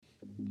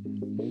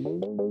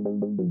You're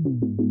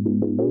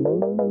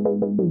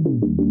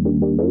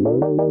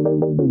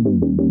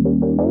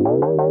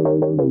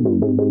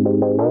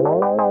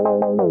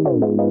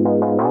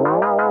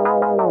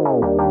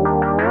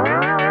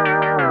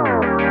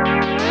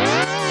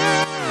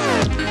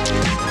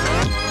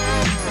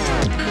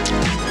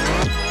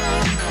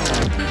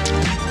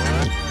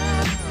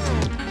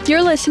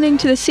listening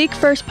to the Seek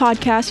First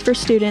podcast for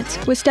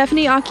students with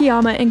Stephanie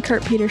Akiyama and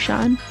Kurt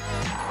Petershine.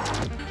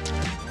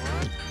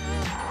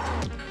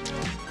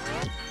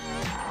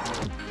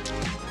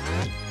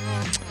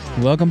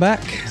 Welcome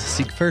back,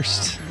 Seek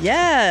First.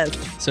 Yes.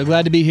 So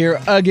glad to be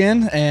here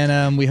again,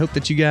 and we hope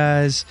that you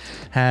guys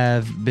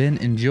have been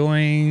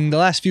enjoying the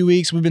last few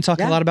weeks. We've been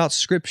talking a lot about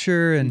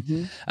Scripture,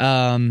 and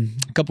a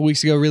couple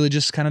weeks ago, really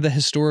just kind of the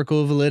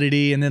historical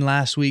validity, and then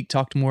last week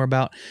talked more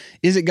about,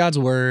 is it God's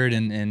Word,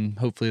 and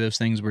hopefully those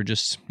things were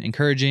just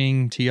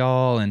encouraging to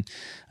y'all, and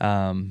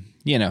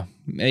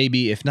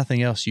maybe if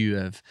nothing else, you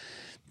have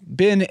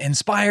been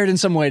inspired in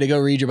some way to go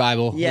read your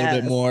Bible a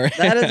little bit more.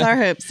 That is our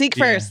hope. Seek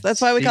first.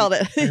 That's why we called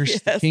it.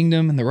 First, the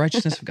kingdom and the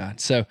righteousness of God.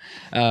 So,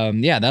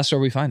 that's where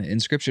we find it in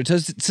Scripture.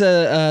 Today,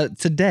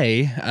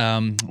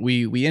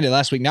 we ended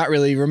last week not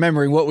really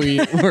remembering what we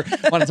want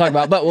to talk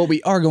about, but what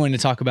we are going to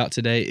talk about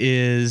today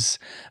is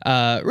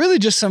really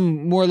just a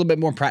little bit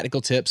more practical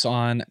tips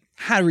on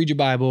how to read your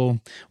Bible,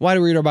 why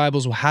to read our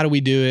Bibles, how do we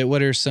do it,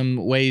 what are some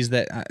ways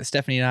that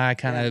Stephanie and I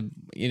kind of,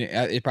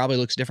 it probably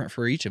looks different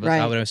for each of us,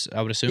 right.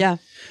 I would assume. Yeah.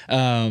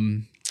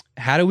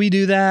 How do we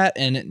do that?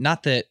 And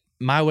not that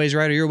my way's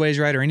right or your way's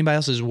right or anybody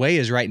else's way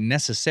is right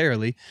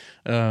necessarily,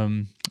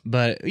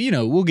 but,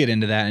 we'll get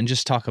into that and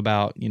just talk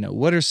about,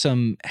 what are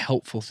some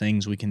helpful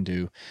things we can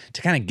do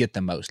to kind of get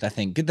the most,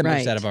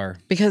 most out of our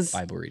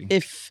Bible reading.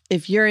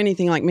 If you're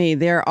anything like me,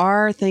 there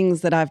are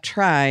things that I've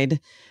tried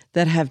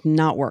that have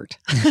not worked,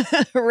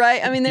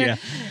 right? I mean,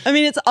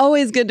 it's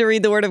always good to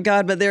read the Word of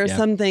God, but there are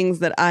some things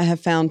that I have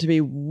found to be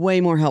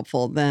way more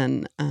helpful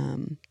than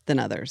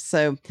others.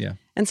 So,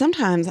 and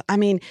sometimes,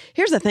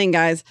 here's the thing,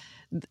 guys,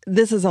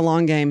 this is a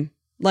long game.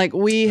 Like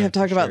we have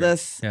talked about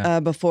this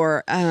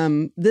before.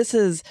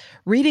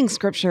 Reading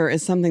Scripture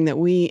is something that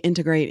we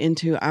integrate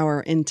into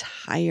our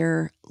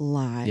entire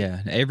life.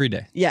 Yeah, every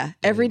day. Yeah,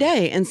 every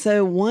day. And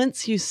so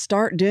once you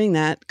start doing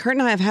that, Kurt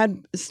and I have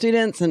had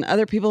students and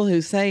other people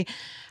who say,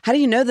 how do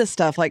you know this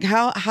stuff? Like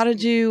how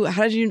did you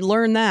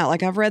learn that?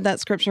 Like I've read that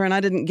Scripture and I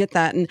didn't get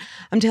that. And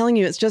I'm telling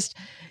you, it's just,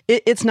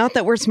 it's not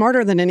that we're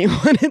smarter than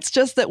anyone. It's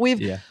just that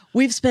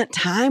we've spent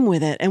time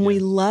with it and we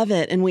love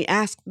it and we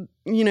ask,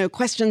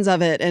 questions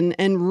of it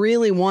and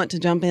really want to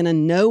jump in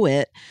and know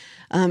it.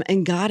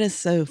 And God is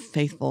so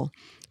faithful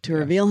to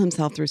reveal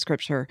himself through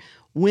Scripture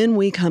when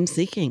we come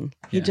seeking.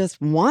 He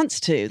just wants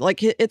to.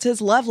 Like it's his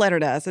love letter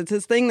to us. It's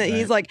his thing that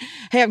he's like,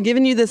 hey, I've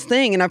given you this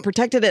thing and I've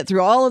protected it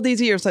through all of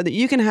these years so that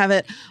you can have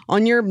it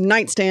on your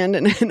nightstand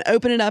and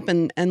open it up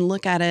and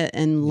look at it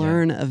and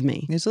learn of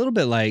me. It's a little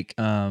bit like,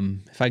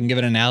 if I can give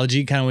an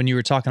analogy, kind of when you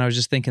were talking, I was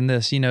just thinking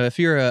this, if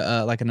you're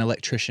like an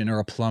electrician or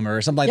a plumber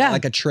or something like that,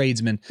 like a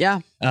tradesman,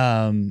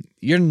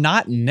 you're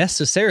not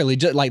necessarily,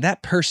 just like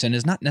that person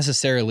is not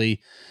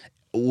necessarily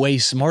way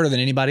smarter than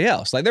anybody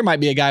else. Like there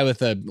might be a guy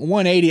with a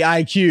 180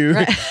 IQ,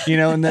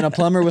 and then a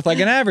plumber with like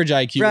an average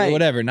IQ or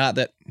whatever. Not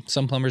that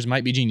some plumbers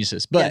might be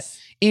geniuses, but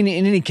in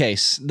any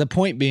case, the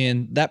point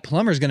being that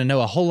plumber is going to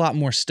know a whole lot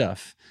more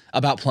stuff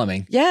about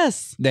plumbing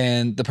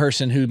than the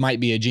person who might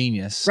be a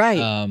genius. Right.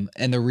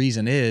 And the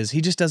reason is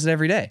he just does it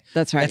every day.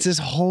 That's right. That's his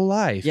whole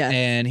life. Yes.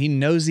 And he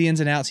knows the ins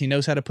and outs. He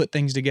knows how to put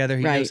things together.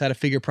 He knows how to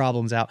figure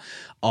problems out,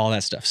 all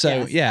that stuff.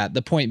 So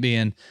the point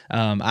being,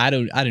 I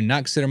do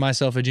not consider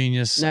myself a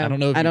genius. No, I don't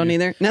know if I don't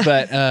either. No.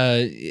 But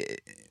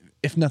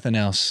if nothing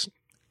else,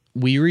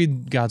 we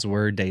read God's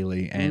Word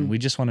daily and we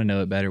just want to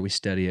know it better. We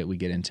study it, we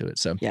get into it.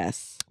 So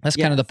that's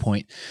kind of the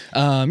point.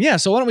 So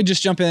why don't we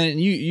just jump in?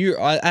 You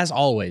as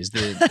always,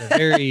 the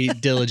very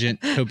diligent,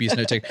 copious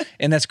note taker.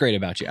 And that's great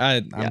about you.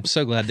 I'm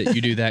so glad that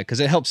you do that because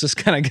it helps us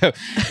kind of go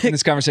in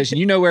this conversation.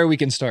 You know where we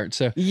can start.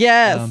 So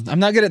I'm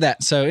not good at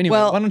that. So anyway,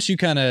 why don't you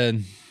kind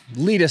of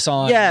lead us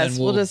on? Yes,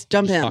 we'll just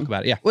jump in. Talk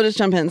about it. Yeah. We'll just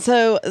jump in.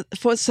 So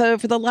for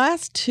the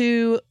last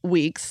 2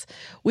 weeks,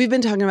 we've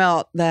been talking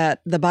about that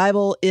the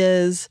Bible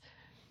is...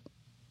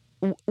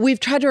 We've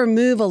tried to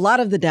remove a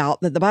lot of the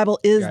doubt that the Bible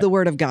is the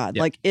Word of God.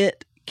 Like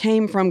it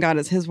came from God.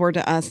 It's his word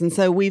to us. And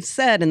so we've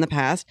said in the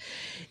past,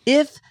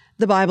 if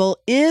the Bible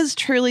is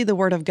truly the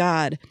Word of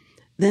God,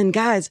 then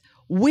guys,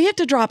 we have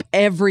to drop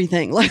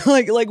everything. Like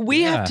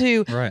we have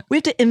to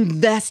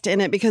invest in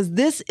it because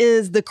this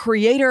is the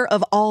creator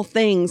of all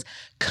things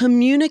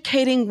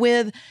communicating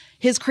with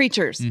his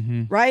creatures,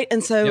 right?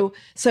 And so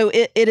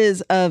it is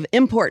of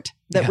import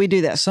that we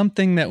do this.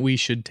 Something that we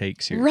should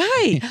take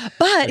seriously. Right.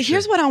 But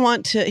here's what I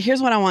want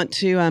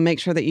to make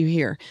sure that you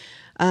hear.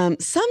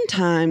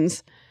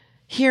 Sometimes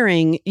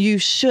hearing you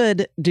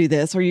should do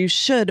this or you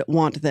should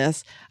want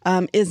this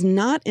is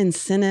not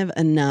incentive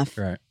enough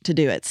to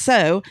do it.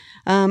 So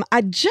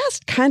I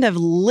just kind of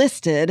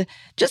listed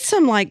just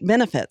some like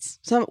benefits.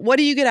 So what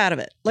do you get out of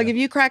it? Like if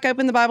you crack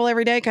open the Bible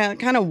every day,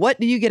 kind of what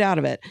do you get out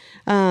of it?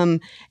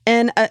 And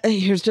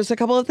here's just a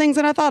couple of things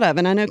that I thought of.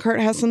 And I know Kurt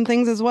has some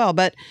things as well,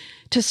 but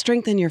to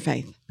strengthen your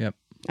faith. Yep.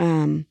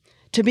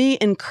 To be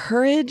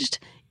encouraged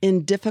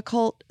in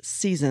difficult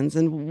seasons.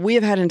 And we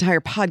have had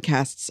entire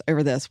podcasts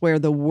over this where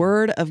the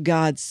word of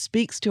God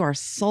speaks to our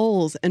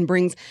souls and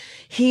brings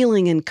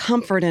healing and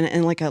comfort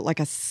and like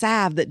a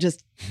salve that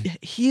just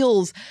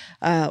heals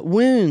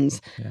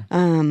wounds.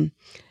 Yeah.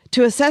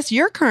 To assess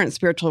your current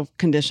spiritual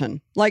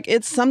condition. Like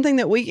it's something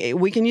that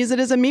we can use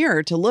it as a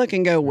mirror to look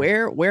and go,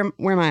 where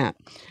am I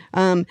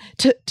at?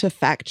 To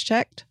fact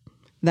check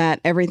that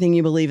everything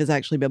you believe is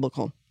actually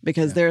biblical.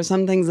 Because there are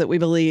some things that we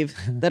believe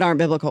that aren't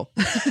biblical.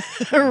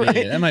 Right?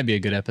 Yeah, that might be a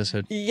good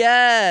episode.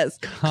 Yes.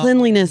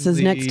 Cleanliness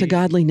is next to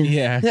godliness.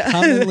 Yeah.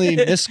 Commonly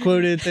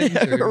misquoted things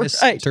or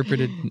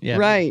misinterpreted. Yeah.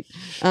 Right.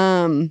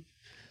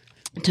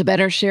 To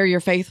better share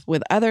your faith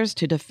with others,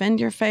 to defend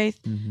your faith.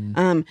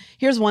 Mm-hmm.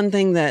 Here's one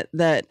thing that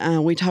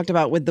we talked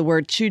about with the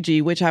word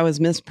chugi, which I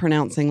was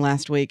mispronouncing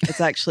last week. It's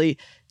actually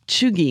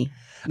chugi.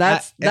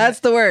 That's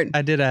the word.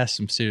 I did ask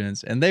some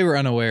students, and they were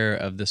unaware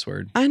of this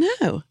word. I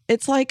know.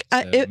 It's like,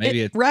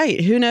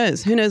 right. Who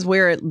knows? Who knows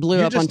where it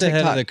blew up on TikTok? You're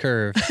just ahead of the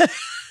curve.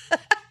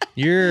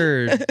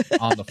 You're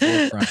on the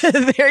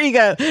forefront. There you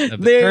go.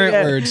 There you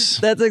go. Words.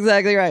 That's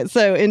exactly right.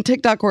 So in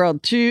TikTok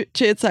world,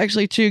 it's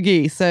actually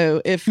chugi.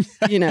 So if,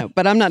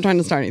 but I'm not trying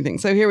to start anything.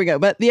 So here we go.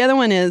 But the other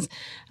one is,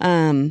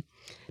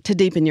 to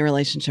deepen your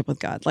relationship with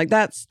God. Like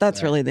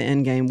that's really the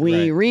end game.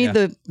 We read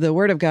the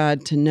word of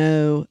God to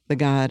know the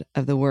God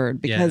of the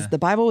word, because the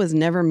Bible was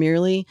never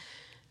merely,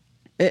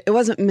 it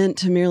wasn't meant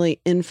to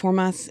merely inform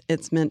us.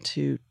 It's meant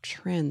to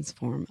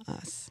transform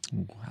us.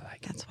 Ooh, I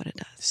like That's what it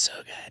does. So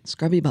good.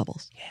 Scrubby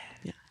bubbles.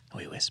 Yeah.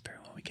 We whisper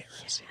when we get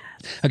real serious.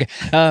 Okay.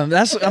 I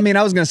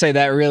was going to say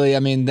that really,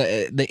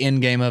 the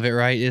end game of it,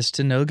 right, is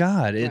to know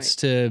God.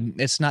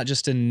 It's not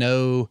just to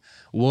know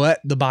what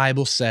the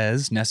Bible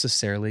says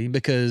necessarily,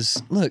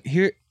 because look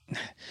here,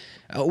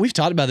 we've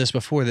talked about this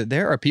before, that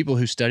there are people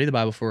who study the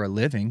Bible for a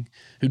living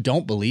who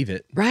don't believe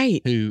it.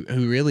 Right. Who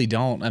really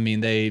don't.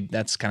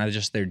 That's kind of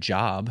just their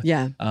job.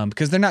 Yeah.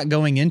 Because they're not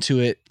going into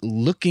it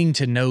looking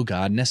to know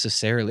God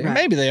necessarily. Or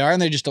maybe they are and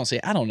they just don't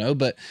say, I don't know.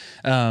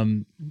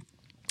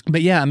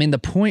 But yeah, the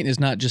point is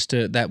not just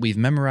that we've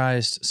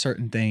memorized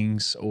certain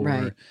things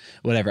or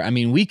whatever.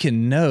 We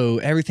can know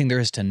everything there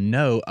is to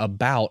know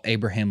about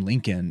Abraham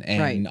Lincoln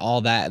and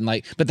all that.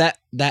 And but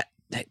that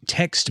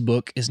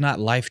textbook is not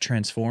life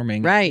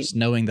transforming. Right. Just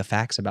knowing the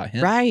facts about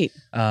him. Right.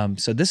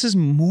 So this is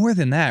more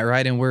than that,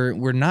 right? And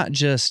we're not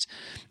just,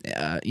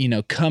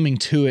 coming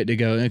to it to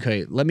go,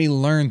 okay, let me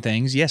learn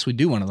things. Yes, we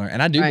do want to learn.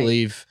 And I do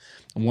believe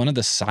one of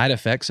the side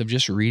effects of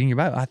just reading your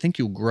Bible, I think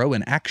you'll grow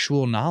in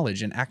actual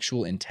knowledge and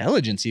actual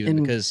intelligence,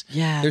 even because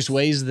there's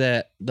ways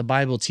that the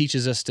Bible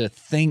teaches us to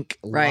think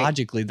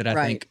logically that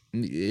I think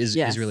is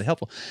really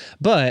helpful.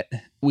 But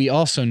we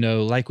also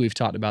know, like we've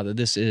talked about, that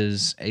this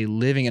is a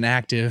living and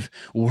active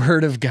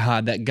word of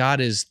God, that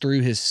God is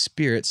through his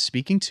Spirit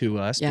speaking to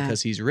us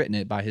because he's written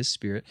it by his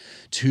Spirit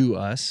to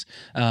us.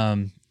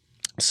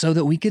 So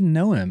that we can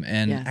know him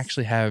and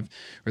actually have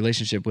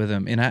relationship with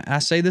him. And I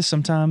say this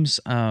sometimes,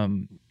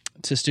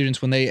 to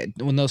students when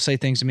they'll say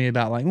things to me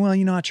about like, well,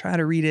 I try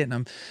to read it and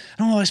I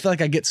don't always feel like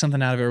I get something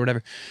out of it or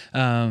whatever.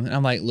 And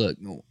I'm like, look,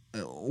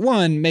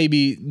 one,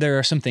 maybe there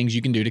are some things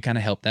you can do to kind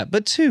of help that.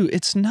 But two,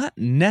 it's not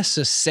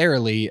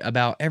necessarily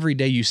about every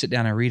day you sit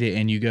down and read it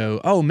and you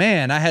go, oh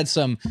man, I had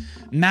some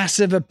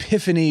massive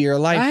epiphany or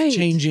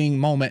life-changing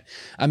moment.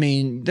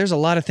 There's a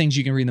lot of things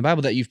you can read in the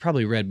Bible that you've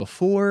probably read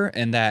before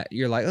and that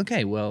you're like,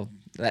 okay, well,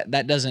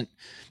 that doesn't,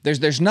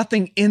 there's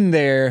nothing in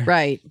there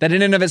that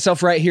in and of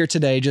itself right here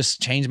today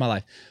just changed my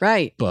life.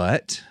 Right.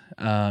 But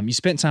you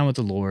spent time with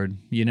the Lord,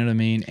 you know what I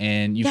mean?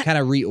 And you've kind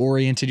of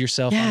reoriented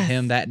yourself on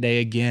him that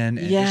day again.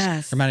 And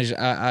just reminded you,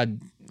 I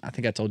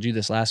think I told you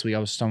this last week. I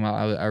was talking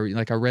about,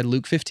 I read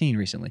Luke 15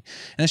 recently.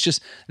 And it's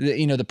just,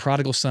 the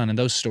prodigal son and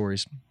those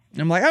stories. And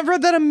I'm like, I've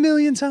read that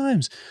 1,000,000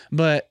 times,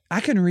 but I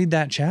can read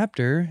that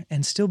chapter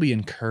and still be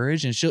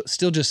encouraged and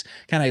still just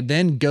kind of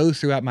then go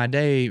throughout my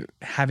day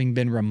having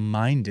been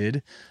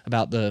reminded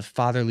about the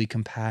fatherly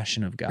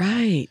compassion of God.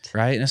 Right.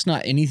 And it's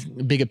not any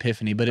big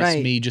epiphany, but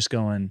it's me just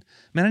going,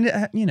 man,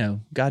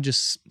 God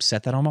just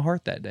set that on my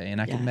heart that day, and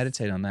I can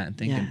meditate on that and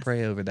think and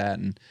pray over that,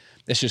 and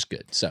it's just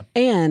good. So,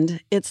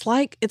 and it's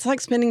like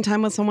spending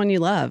time with someone you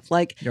love.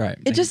 Like,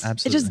 it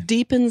just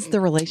deepens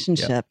the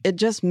relationship. Yep. It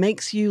just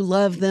makes you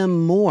love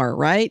them more,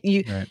 right?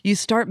 You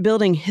start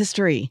building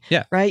history.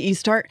 Yeah. Right. You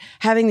start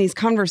having these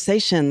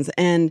conversations,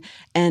 and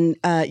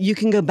you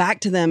can go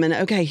back to them and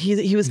okay,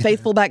 he was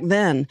faithful back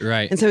then,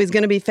 right? And so he's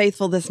going to be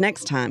faithful this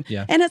next time.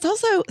 Yeah. And it's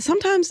also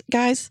sometimes,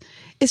 guys,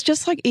 it's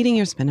just like eating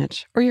your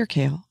spinach or your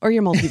kale or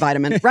your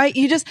multivitamin, right?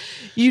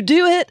 You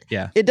do it.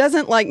 Yeah. It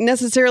doesn't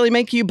necessarily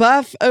make you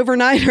buff over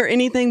overnight or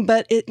anything,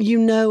 but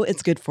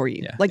it's good for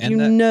you. Yeah. Like And you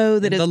know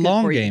that it's the good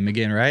long for game you.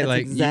 again, right? That's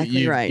Like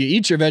exactly right. You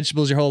eat your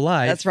vegetables your whole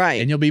life. That's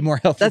right. And you'll be more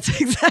healthy. That's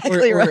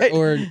exactly right.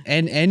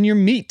 And your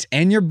meat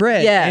and your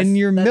bread and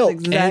your that's milk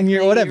and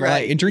your exactly whatever,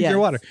 right. like, and drink your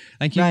water.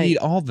 Like you Right. need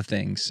all the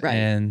things, Right.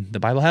 and the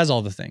Bible has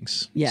all the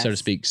things, Yes. so to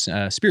speak,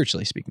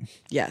 spiritually speaking.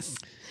 Yes.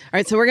 All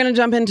right, so we're going to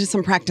jump into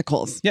some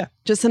practicals. Yeah.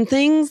 Just some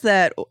things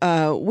that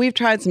we've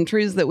tried, some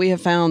truths that we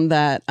have found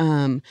that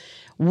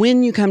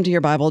when you come to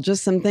your Bible,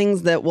 just some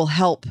things that will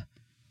help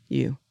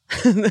you.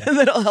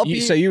 That'll help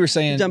you. So you were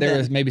saying jump there in.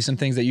 was maybe some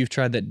things that you've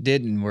tried that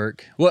didn't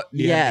work. What?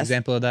 Do you have an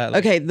example of that?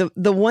 Like, Okay,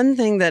 the one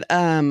thing that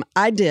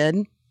I did,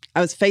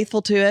 I was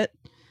faithful to it,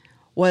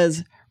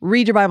 was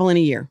read your Bible in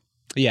a year.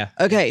 Yeah.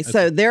 Okay,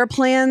 so there are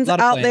plans Lot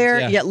of out plans, there.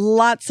 yeah. Yeah,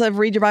 lots of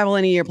read your Bible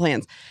in a year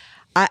plans.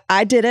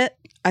 I did it.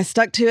 I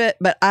stuck to it,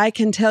 but I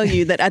can tell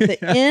you that at the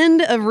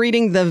end of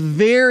reading the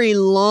very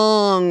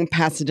long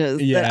passages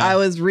that Yeah. I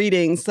was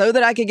reading so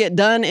that I could get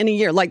done in a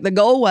year, like the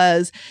goal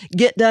was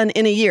get done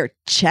in a year.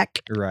 Check.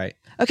 Right.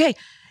 Okay,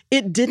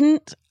 it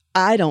didn't,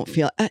 I don't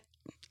feel,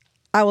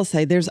 I will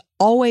say there's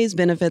always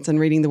benefits in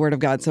reading the Word of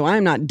God. So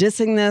I'm not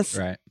dissing this.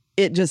 Right.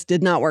 It just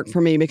did not work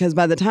for me because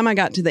by the time I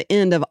got to the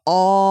end of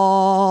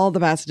all the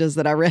passages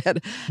that I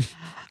read,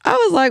 I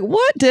was like,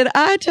 what did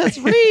I just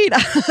read?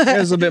 It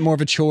was a bit more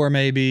of a chore,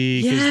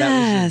 maybe, because that was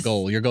your Yes.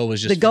 goal. Your goal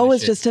was just The goal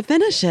was finish it. just to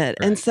finish it.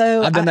 And Right.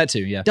 so I've done that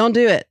too. Yeah. Don't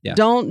do it. Yeah.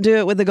 Don't do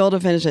it with the goal to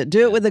finish it.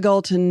 Do it with the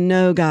goal to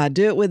know God.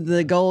 Do it with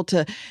the goal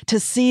to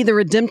see the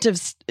redemptive,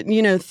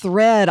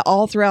 thread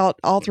all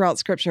throughout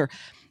Scripture.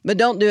 But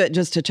don't do it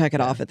just to check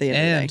it off at the end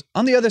of the And day.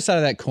 on the other side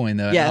of that coin,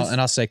 though, Yes. and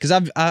I'll say, because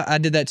I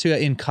did that too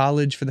in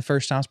college for the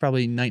first time. I was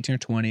probably 19 or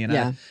 20. And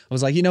Yeah. I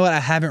was like, you know what?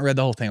 I haven't read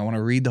the whole thing. I want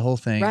to read the whole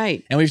thing.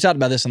 Right. And we've talked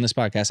about this on this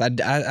podcast.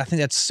 I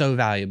think that's so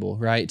valuable,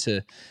 right?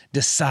 To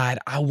decide,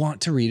 I want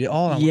to read it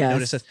all. I want Yes. to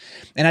notice it.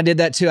 And I did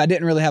that too. I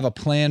didn't really have a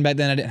plan back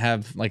then. I didn't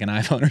have like an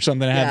iPhone or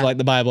something. I Yeah. have like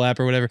the Bible app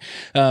or whatever.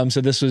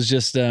 So this was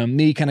just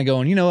me kind of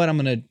going, you know what? I'm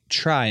going to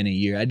try in a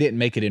year. I didn't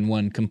make it in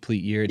one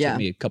complete year. It Yeah. took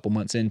me a couple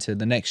months into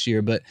the next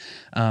year, but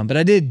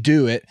I did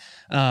do it.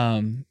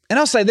 And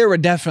I'll say there were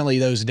definitely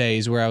those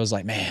days where I was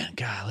like, man,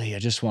 golly, I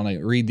just want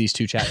to read these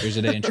 2 chapters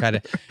a day and try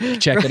to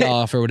check it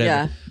off or whatever.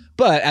 Yeah.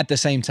 But at the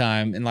same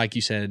time, and like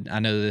you said, I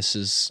know this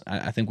is,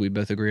 I think we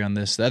both agree on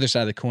this, the other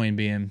side of the coin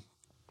being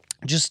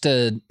just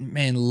to,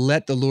 man,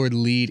 let the Lord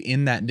lead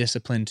in that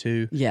discipline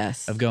too.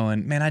 Yes. Of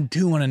going, man, I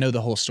do want to know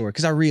the whole story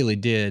because I really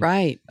did.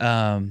 Right.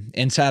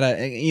 And try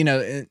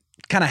to,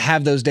 kind of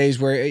have those days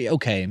where,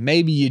 okay,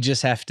 maybe you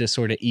just have to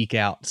sort of eke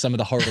out some of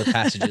the harder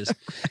passages.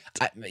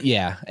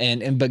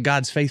 But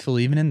God's faithful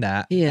even in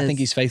that. He I is. think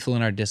He's faithful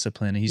in our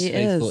discipline. He's He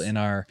faithful is. in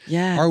our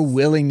Yes.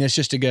 willingness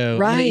just to go, I'm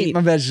gonna eat Right.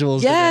 my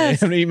vegetables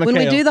Yes. today. I'm gonna eat my When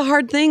we kale. do the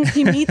hard things,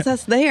 He meets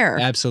us there.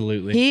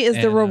 Absolutely. He is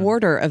the And,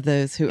 rewarder of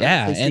those who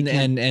Yeah, seek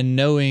Him. and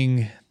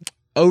knowing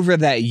over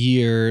that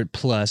year,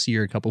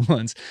 a couple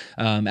months,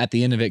 at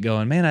the end of it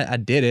going, man, I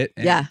did it.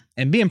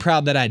 And being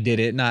proud that I did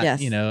it. Not,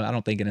 Yes. I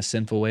don't think in a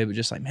sinful way, but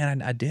just like,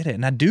 man, I did it.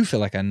 And I do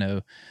feel like I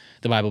know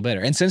the Bible better.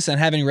 And since then,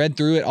 having read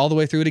through it all the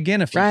way through it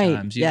again a few Right.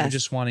 times, Yes.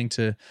 just wanting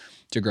to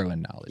grow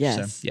in knowledge.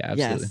 Yes. So, yeah,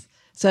 absolutely. Yes.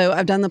 So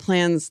I've done the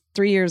plans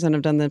 3 years and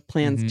I've done the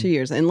plans 2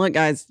 years. And look,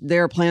 guys,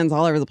 there are plans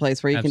all over the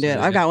place where you can do it.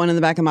 Absolutely. I've got one in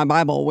the back of my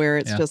Bible where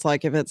it's Yeah. just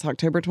like if it's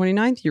October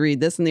 29th, you read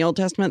this in the Old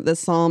Testament, this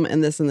Psalm,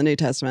 and this in the New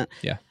Testament.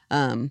 Yeah.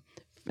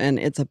 And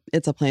it's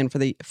a plan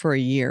for a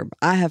year.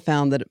 I have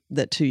found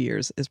that 2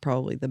 years is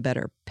probably the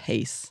better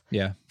pace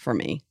Yeah. for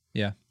me.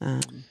 Yeah.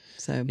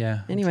 So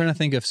Yeah. anyway. I'm trying to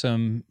think of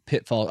some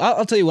pitfalls.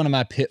 I'll tell you one of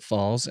my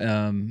pitfalls.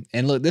 And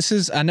look,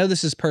 I know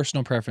this is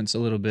personal preference a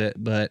little bit,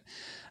 but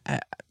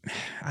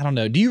I don't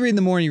know. Do you read in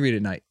the morning? You read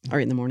at night? I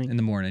read in the morning. In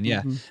the morning,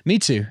 yeah. Me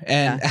too.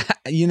 And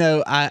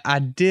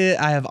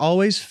I have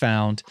always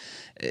found,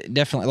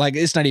 definitely, like,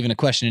 it's not even a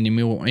question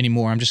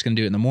anymore. I'm just going to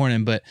do it in the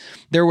morning. But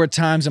there were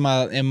times in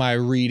my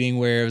reading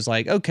where it was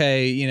like,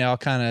 okay, I'll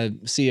kind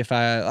of see if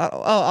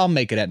I'll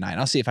make it at night.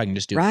 I'll see if I can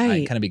just do it at night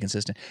and kind of be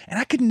consistent. And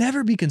I could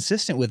never be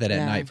consistent with it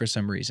at night for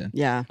some reason.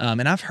 Yeah.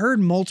 And I've heard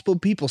multiple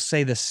people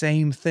say the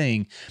same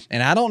thing.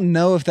 And I don't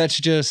know if that's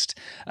just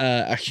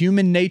a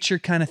human nature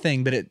kind of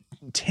thing, but it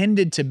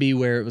tended to be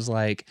where it was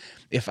like,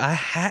 if I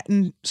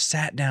hadn't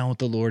sat down with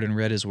the Lord and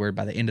read His Word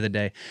by the end of the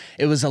day,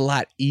 it was a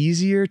lot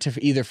easier to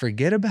either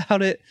forget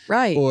about it,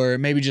 Right. or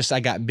maybe just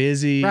I got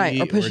busy, Right,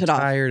 or push it off.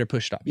 tired, or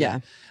pushed off. Yeah.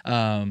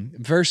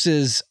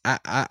 Versus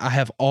I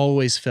have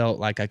always felt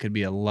like I could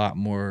be a lot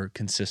more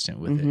consistent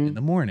with it in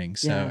the morning.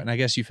 So, Yeah. and I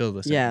guess you feel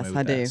the same Yes, way with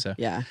I that. do. So,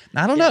 Yeah.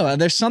 I don't know.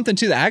 There's something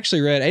to that. I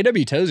actually read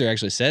A.W. Tozer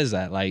actually says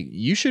that, like,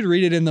 you should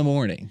read it in the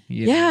morning.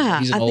 Yeah,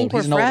 He's I an think we're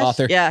he's an old fresh.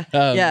 author.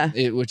 Yeah.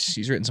 Which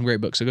he's written some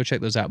great books. So go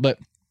check those out. But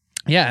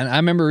yeah, and I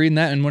remember reading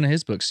that in one of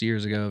his books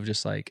years ago of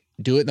just like,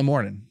 do it in the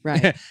morning.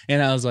 Right.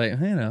 And I was like,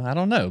 I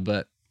don't know.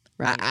 But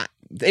Right.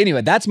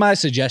 anyway, that's my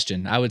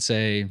suggestion. I would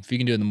say if you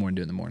can do it in the morning,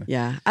 do it in the morning.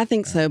 Yeah, I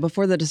think so.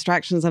 Before the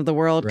distractions of the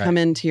world Right. come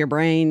into your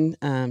brain,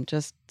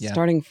 just Yeah.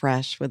 starting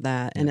fresh with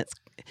that. And it's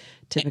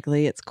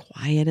typically it's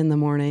quiet in the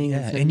morning.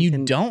 Yeah, so and you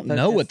can don't know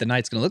focus. what the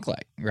night's going to look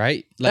like,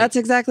 right? Like, That's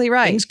exactly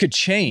right. things could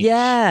change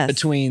Yes.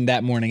 between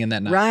that morning and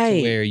that night, Right.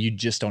 to where you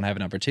just don't have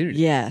an opportunity.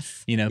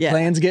 Yes. You know, Yeah.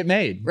 plans get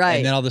made, Right.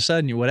 and then all of a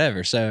sudden you're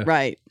whatever. So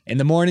Right. in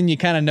the morning, you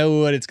kind of know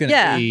what it's going to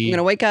Yeah. be. I'm going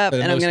to wake up for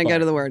the and I'm most going to go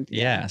part. to the Word.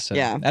 Yeah, so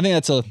Yeah. I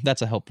think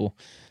that's a helpful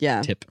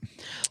Yeah. tip.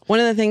 One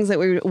of the things that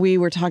we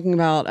were talking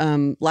about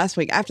last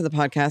week after the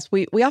podcast,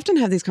 we often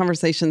have these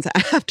conversations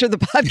after the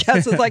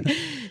podcast. It's like,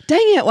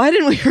 dang it, why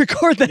didn't we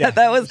record that? Yeah.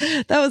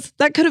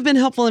 That could have been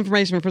helpful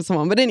information for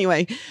someone. But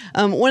anyway,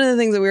 one of the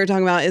things that we were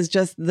talking about is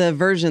just the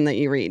version that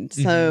you read.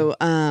 So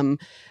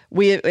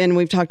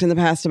we've talked in the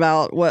past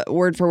about what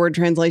word for word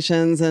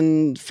translations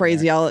and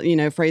phrase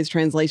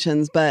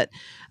translations, but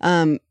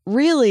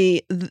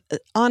really,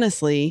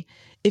 honestly,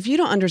 if you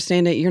don't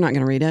understand it, you're not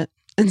going to read it.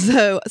 And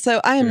so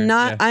I am Sure,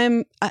 not, yeah. I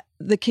am,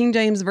 the King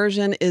James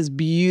Version is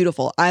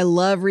beautiful. I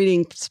love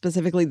reading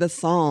specifically the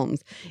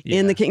Psalms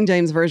in the King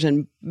James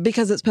Version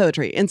because it's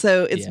poetry. And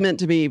so it's meant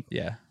to be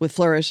Yeah. with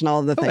flourish and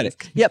all of the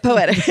Poetic. things. Yeah,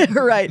 poetic.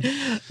 Right.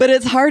 But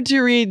it's hard to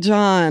read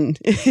John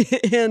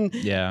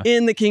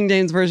in the King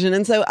James Version.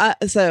 And so I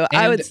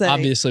would say,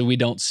 obviously we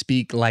don't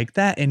speak like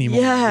that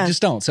anymore. Yeah. We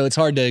just don't. So it's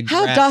hard to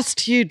how grasp.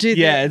 dost you do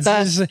Yeah,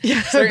 that? it's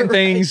just certain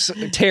things.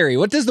 Tarry.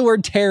 What does the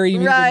word tarry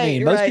mean Right, to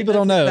mean? Most right. people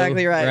don't That's know,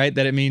 exactly right.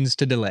 that it means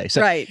to delay. So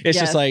Right, it's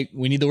yes. just like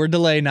we need the word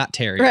delay, not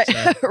tarry. Right.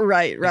 So,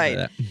 right.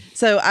 that.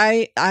 So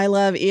I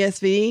love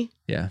ESV.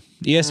 yeah.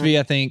 ESV,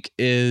 I think,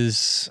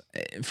 is,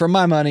 for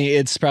my money,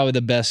 it's probably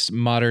the best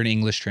modern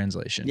English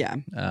translation. Yeah.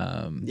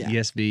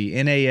 ESV.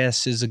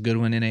 NAS is a good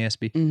one,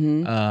 NASB.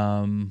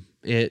 Mm-hmm.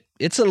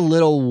 It's a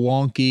little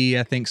wonky,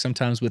 I think,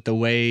 sometimes with the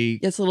way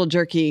It's a little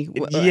jerky.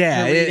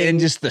 yeah, reading. and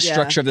just the Yeah.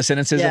 structure of the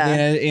sentences Yeah,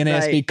 of the NASB,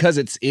 right. because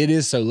it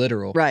is so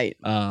literal, Right.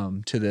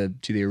 to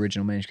the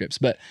original manuscripts.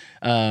 But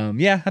I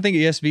think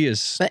ESV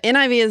is But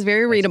NIV is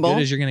very as readable.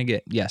 good as you're gonna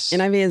get. Yes,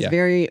 NIV is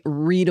very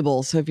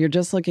readable. So if you're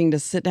just looking to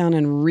sit down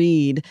and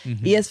read,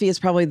 ESV is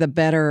probably the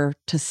better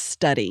to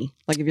study.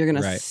 Like if you're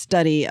going to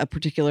study a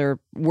particular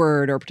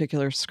word or a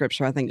particular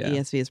scripture, I think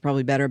ESV is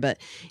probably better. But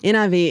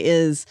NIV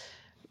is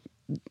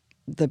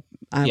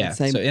I would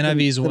say so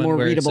NIV is the one more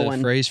where it's readable a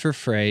one. phrase for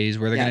phrase,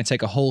 where they're Yeah. going to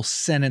take a whole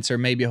sentence or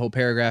maybe a whole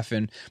paragraph,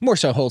 and more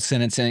so a whole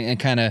sentence, and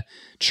kind of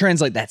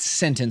translate that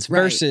sentence,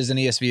 Right. versus an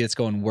ESV that's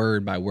going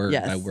word by word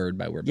Yes. by word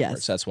by word by Yes.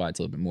 word. So that's why it's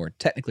a little bit more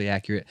technically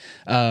accurate.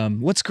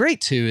 What's great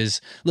too is,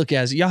 look,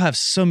 guys, y'all have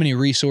so many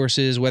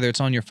resources, whether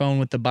it's on your phone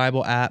with the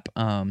Bible app,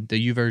 the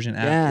YouVersion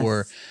app, Yes.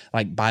 or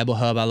like Bible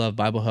Hub. I love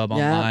Bible Hub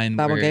Yeah, online.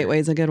 Bible where- Gateway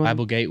is a good one.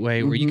 Bible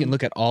Gateway, where you can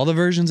look at all the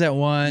versions at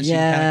once. You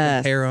can kind of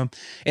Yes. compare them.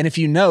 And if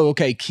you know,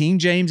 okay, King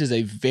James is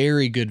a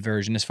very good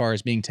version as far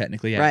as being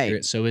technically accurate.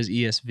 Right. So is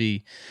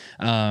ESV.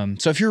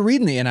 So if you're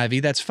reading the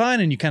NIV, that's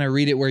fine, and you kind of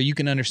read it where you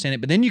can understand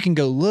it. But then you can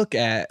go look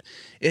at,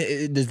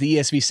 does the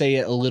ESV say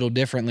it a little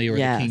differently, or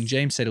Yes. the King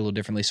James say it a little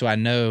differently? So I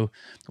know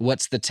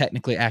what's the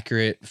technically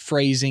accurate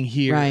phrasing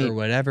here, Right. or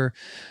whatever.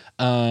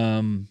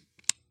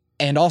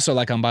 And also,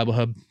 like on Bible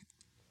Hub,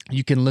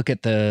 you can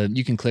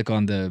click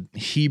on the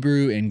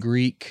Hebrew and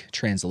Greek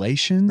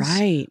translations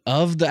Right.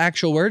 of the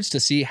actual words to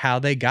see how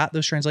they got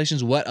those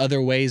translations. What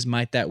other ways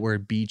might that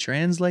word be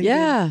translated?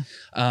 Yeah.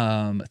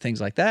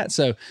 Things like that.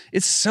 So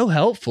it's so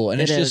helpful.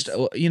 And It it's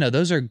just,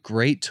 those are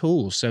great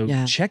tools. So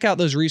Yeah. check out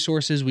those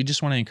resources. We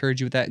just want to encourage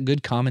you with that.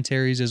 Good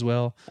commentaries as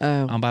well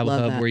on Bible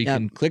love Hub, that. where you Yep.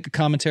 can click a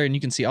commentary and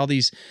you can see all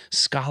these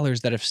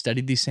scholars that have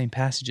studied these same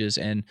passages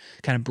and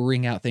kind of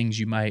bring out things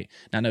you might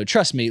not know.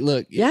 Trust me,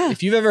 look,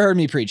 if you've ever heard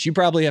me preach, you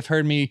probably have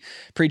heard me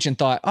preach and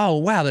thought, oh,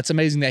 wow, that's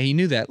amazing that he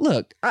knew that.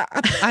 Look,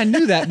 I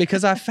knew that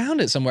because I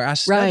found it somewhere. I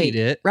studied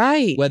it.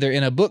 Right. Whether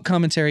in a book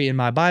commentary, in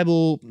my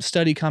Bible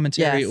study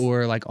commentary, Yes.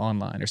 or like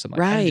online or something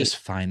like that. I Right. didn't just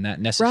find that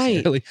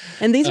necessarily. Right.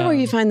 And these are where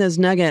you find those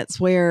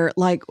nuggets where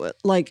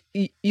like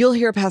you'll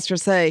hear a pastor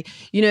say,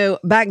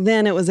 back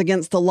then it was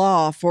against the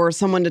law for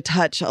someone to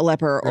touch a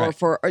leper or Right.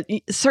 for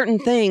certain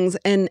things.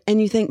 And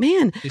you think,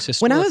 man,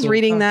 It's when I was historical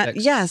reading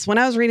context. when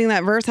I was reading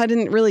that verse, I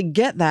didn't really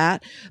get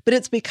that. But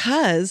it's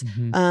because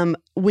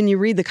when you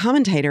read the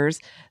commentators,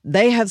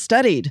 they have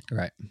studied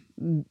Right.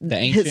 The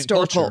ancient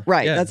historical. culture.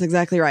 Right. Yeah. That's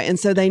exactly right. And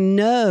so they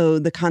know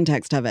the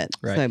context of it.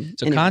 Right.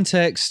 So anyway.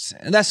 context,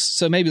 and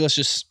so maybe let's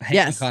just hang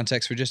on Yes.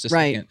 context for just a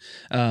Right.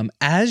 second.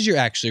 As you're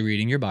actually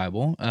reading your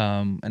Bible,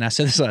 and I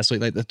said this last week,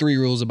 like the 3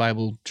 rules of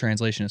Bible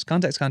translation is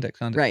context, context,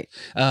 context. Right.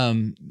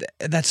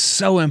 That's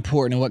so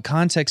important. And what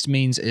context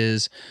means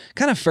is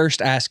kind of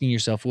first asking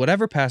yourself,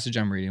 whatever passage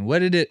I'm reading, what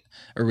did it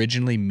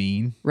originally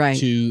mean Right.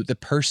 to the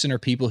person or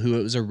people who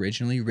it was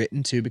originally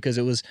written to? Because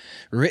it was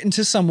written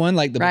to someone,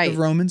 like the book Right. of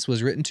Romans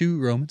was written to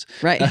Romans.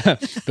 Right.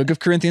 Book of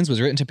Corinthians was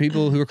written to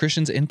people who were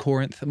Christians in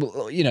Corinth.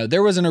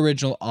 There was an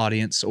original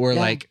audience, or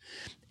like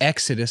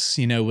Exodus,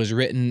 was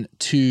written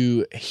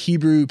to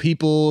Hebrew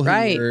people who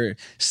Right. were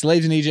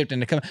slaves in Egypt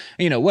and to come,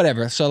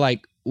 whatever. So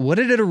like, what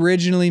did it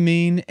originally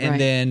mean? And Right.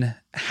 then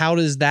how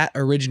does that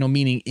original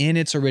meaning in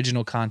its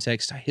original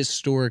context,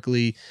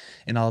 historically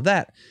and all of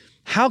that,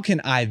 how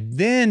can I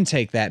then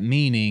take that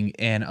meaning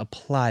and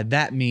apply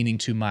that meaning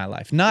to my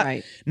life?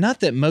 Not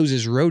that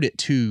Moses wrote it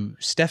to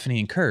Stephanie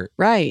and Kurt.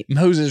 Right.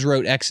 Moses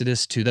wrote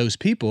Exodus to those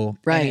people.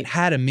 Right. And it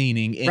had a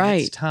meaning in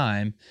Right. its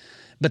time.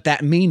 But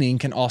that meaning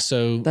can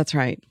also That's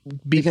right.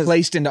 be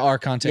placed into our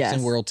context Yes,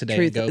 and world today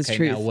truth and go, is okay,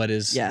 truth. now what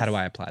is, Yes. how do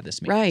I apply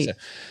this meaning? Right.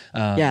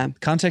 So, Yeah.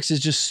 context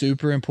is just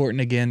super important.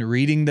 Again,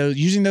 reading those,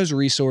 using those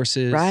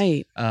resources,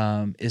 Right.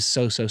 is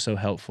so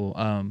helpful.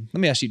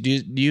 Let me ask you,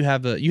 do you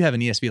have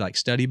an ESV like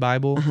study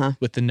Bible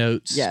with the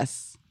notes?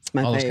 Yes. It's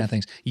my all those fave. kind of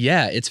things.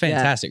 Yeah, it's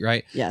fantastic,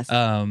 right? Yes.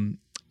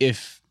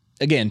 If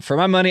again, for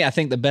my money, I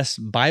think the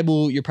best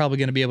Bible you're probably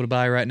going to be able to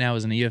buy right now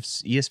is an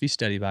ESV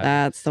study Bible.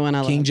 That's the one I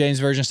love. King James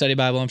Version study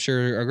Bible, I'm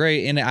sure, are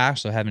great. And I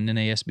also have an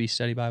NASB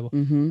study Bible.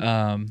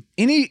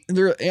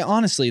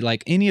 Honestly,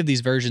 like any of these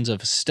versions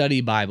of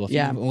study Bible,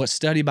 what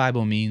study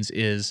Bible means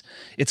is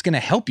it's going to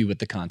help you with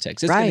the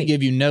context. It's going to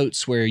give you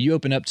notes where you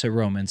open up to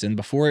Romans, and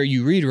before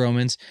you read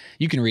Romans,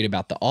 you can read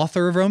about the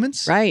author of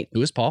Romans,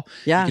 who is Paul.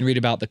 Yeah. You can read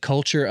about the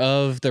culture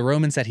of the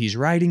Romans that he's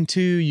writing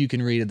to. You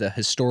can read the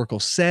historical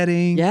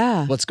setting.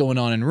 Yeah. What's going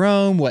on in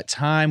Rome? What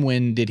time?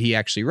 When did he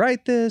actually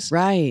write this?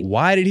 Right.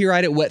 Why did he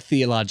write it? What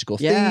theological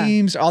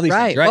themes? All these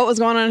things, right? What was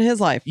going on in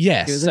his life?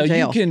 Yes. He was So in you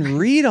jail. can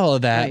read all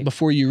of that Right.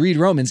 before you read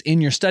Romans in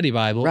your study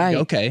Bible. Right. Go,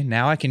 okay,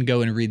 now I can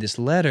go and read this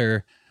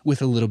letter with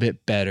a little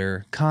bit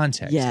better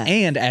context. Yes.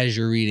 And as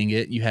you're reading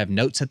it, you have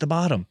notes at the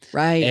bottom.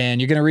 Right.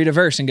 And you're going to read a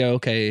verse and go,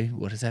 okay,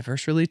 what is that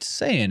verse really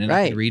saying? And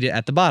I can read it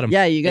at the bottom.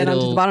 Yeah, you go down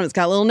to the bottom. It's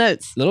got little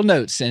notes. Little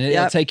notes, and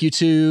it'll take you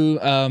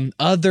to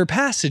other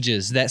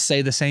passages that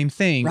say the same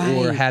thing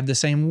or have the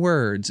same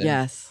words. And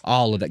Yes.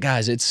 all of that.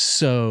 Guys, it's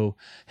so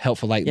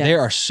helpful. Like there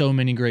are so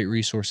many great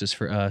resources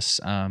for us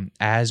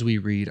as we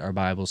read our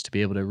Bibles to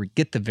be able to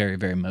get the very,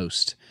 very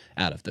most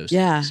out of those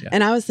things. Yeah.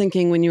 And I was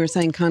thinking when you were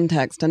saying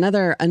context,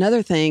 another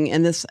thing,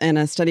 and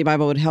a study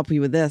Bible would help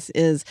you with this,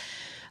 is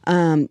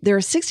there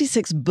are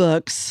 66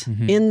 books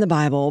in the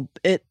Bible.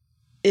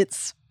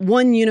 It's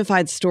one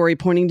unified story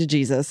pointing to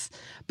Jesus,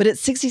 but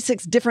it's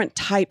 66 different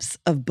types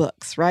of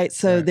books, right?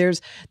 So there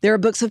are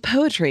books of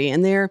poetry,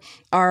 and there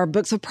are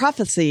books of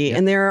prophecy,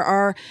 and there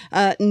are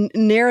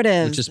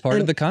narratives. Which is part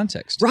of the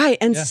context. Right.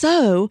 And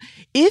so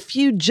if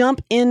you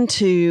jump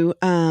into,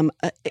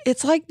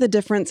 it's like the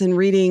difference in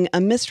reading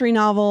a mystery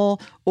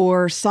novel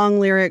or song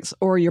lyrics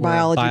or your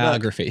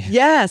biography. Book.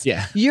 Yes.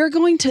 Yeah. You're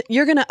going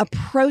to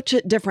approach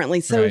it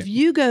differently. So if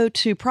you go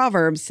to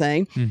Proverbs,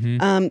 say,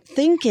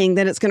 thinking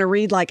that it's going to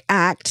read like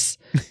Acts,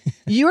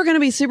 you're going to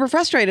be super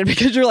frustrated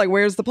because you're like,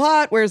 where's the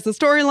plot? Where's the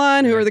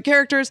storyline? Who are the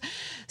characters?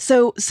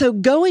 So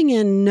going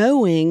in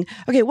knowing,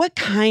 okay, what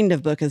kind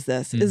of book is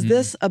this? Is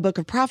this a book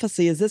of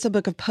prophecy? Is this a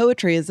book of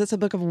poetry? Is this a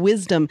book of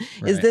wisdom?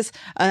 Is this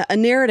a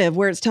narrative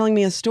where it's telling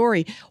me a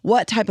story?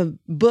 What type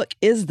of book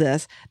is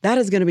this? That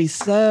is going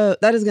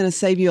to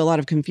save you a lot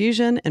of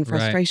confusion and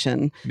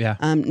frustration. Yeah.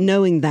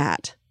 Knowing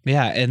that.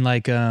 Yeah, and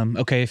like,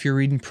 okay, if you're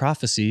reading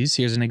prophecies,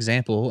 here's an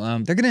example.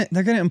 They're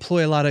gonna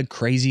employ a lot of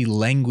crazy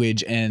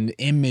language and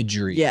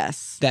imagery.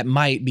 Yes, that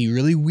might be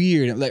really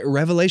weird. Like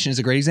Revelation is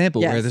a great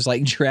example where there's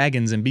like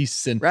dragons and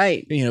beasts and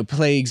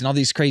plagues and all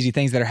these crazy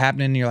things that are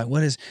happening. And you're like,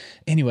 what is?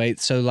 Anyway,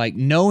 so like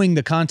knowing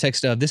the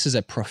context of this is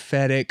a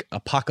prophetic,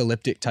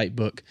 apocalyptic type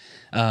book.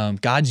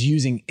 God's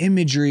using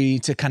imagery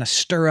to kind of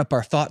stir up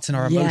our thoughts and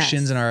our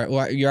emotions and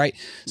you're right.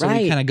 So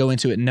we kind of go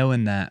into it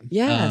knowing that.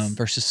 Yes.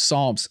 Versus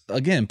Psalms,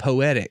 again,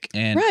 poetic.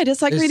 And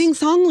it's like reading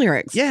song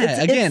lyrics.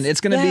 Yeah,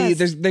 it's going to be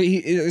there's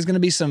going to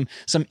be some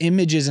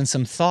images and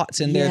some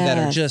thoughts in there that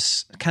are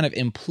just kind of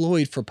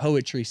employed for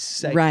poetry's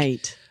sake.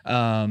 Right.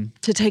 To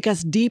take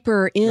us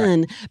deeper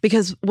in,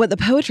 because what the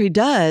poetry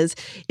does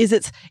is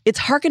it's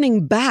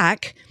hearkening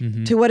back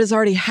to what has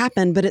already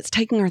happened, but it's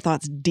taking our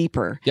thoughts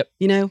deeper. Yep.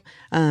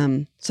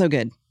 So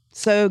good.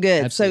 So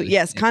good. Absolutely. So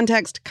yes,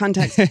 context.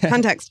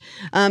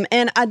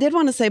 And I did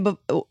want to say, but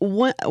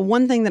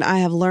one thing that I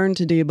have learned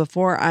to do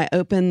before I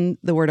open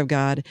the Word of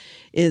God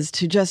is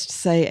to just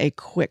say a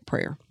quick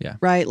prayer. Yeah.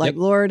 Right? Like,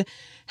 Lord,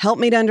 help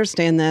me to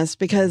understand this,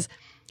 because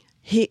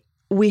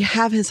we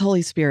have His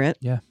Holy Spirit.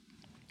 Yeah.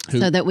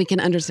 So that we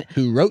can understand.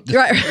 Who wrote this?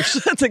 Right.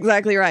 That's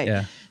exactly right.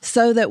 Yeah.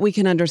 So that we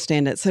can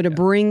understand it. So to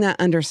bring that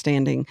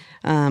understanding,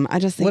 I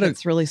just think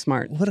it's really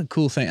smart. What a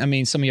cool thing. I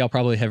mean, some of y'all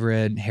probably have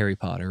read Harry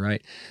Potter,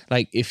 right?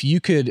 Like if you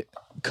could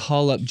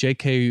call up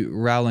J.K.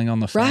 Rowling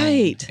on the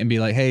phone and be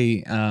like,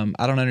 hey,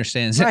 I don't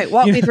understand. Right.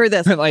 Walk me through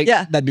this.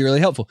 That'd be really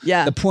helpful.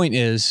 Yeah. The point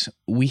is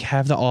we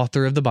have the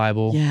author of the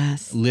Bible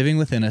living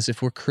within us.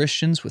 If we're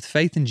Christians with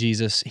faith in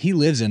Jesus, He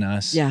lives in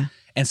us. Yeah.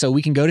 And so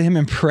we can go to Him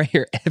in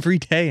prayer every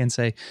day and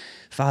say,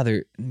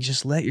 Father,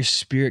 just let your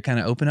Spirit kind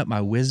of open up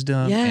my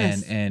wisdom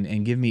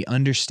and give me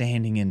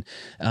understanding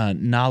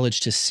and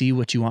knowledge to see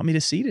what you want me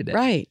to see today.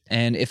 Right.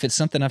 And if it's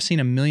something I've seen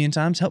a million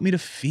times, help me to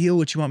feel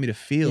what you want me to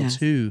feel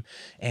too,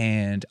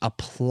 and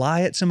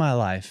apply it to my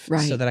life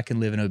so that I can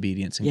live in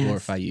obedience and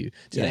glorify you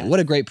today. Yes. What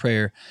a great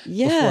prayer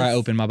before I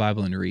open my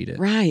Bible and read it.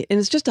 Right. And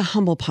it's just a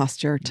humble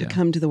posture to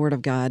come to the Word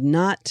of God,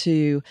 not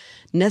to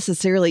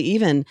necessarily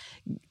even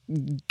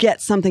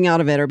get something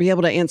out of it or be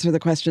able to answer the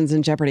questions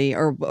in Jeopardy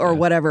or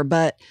whatever,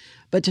 but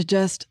to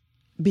just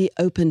be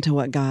open to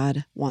what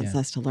God wants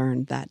us to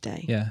learn that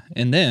day. Yeah.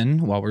 And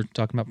then while we're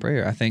talking about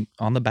prayer, I think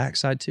on the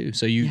backside too.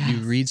 So you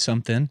read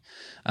something.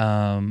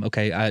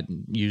 Okay, I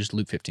used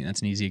Luke 15.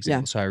 That's an easy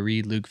example. So I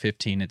read Luke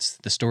 15. It's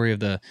the story of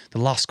the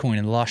lost coin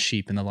and the lost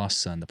sheep and the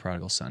lost son, the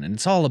prodigal son. And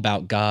it's all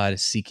about God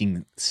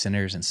seeking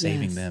sinners and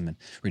saving them and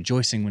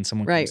rejoicing when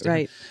someone comes to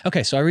him.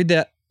 Okay, so I read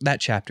that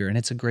chapter, and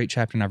it's a great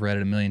chapter, and I've read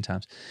it a million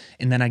times.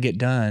 And then I get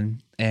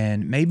done,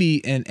 and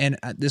maybe, and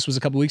this was a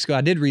couple weeks ago,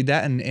 I did read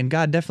that, and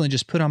God definitely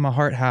just put on my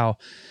heart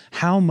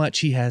how much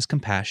He has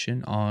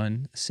compassion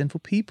on sinful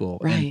people.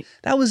 Right. And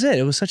that was it.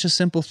 It was such a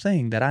simple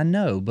thing that I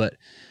know, but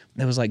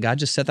it was like God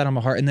just set that on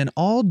my heart. And then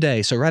all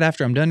day, so right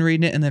after I'm done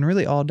reading it, and then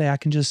really all day, I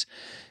can just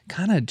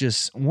kind of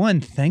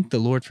thank the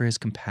Lord for His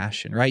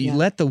compassion, right? You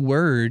let the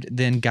Word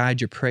then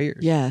guide your prayers.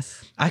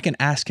 Yes. I can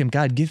ask Him,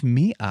 God, give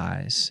me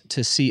eyes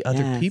to see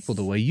other people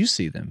the way You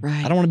see them.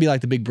 Right. I don't want to be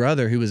like the big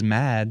brother who was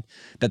mad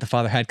that the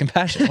father had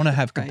compassion. I want to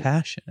have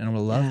compassion, and I want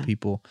to love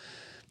people.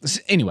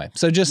 Anyway,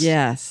 so just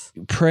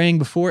praying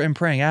before and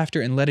praying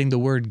after, and letting the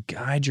Word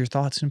guide your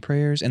thoughts and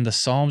prayers. And the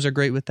Psalms are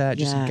great with that,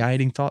 just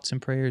guiding thoughts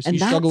and prayers. And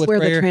that's where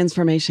the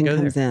transformation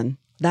comes in.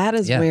 That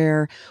is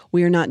where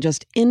we are not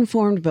just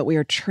informed, but we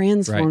are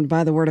transformed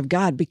by the Word of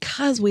God,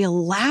 because we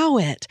allow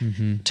it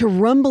to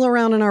rumble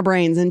around in our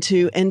brains and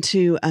to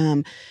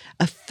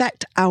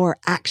affect our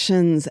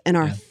actions and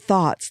our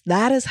thoughts.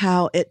 That is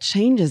how it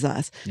changes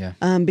us. Yeah.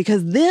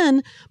 Because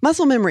then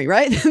muscle memory,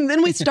 right?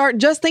 Then we start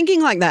just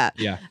thinking like that.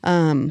 Yeah.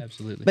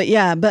 Absolutely.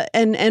 But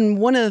and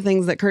one of the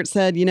things that Kurt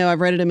said,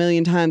 I've read it a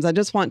million times. I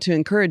just want to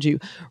encourage you,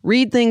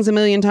 read things a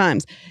million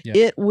times. Yeah.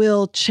 It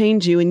will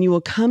change you, and you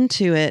will come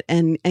to it,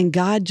 and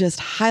God just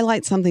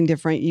highlights something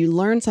different. You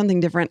learn something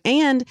different.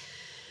 And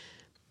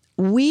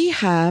we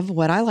have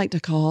what I like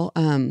to call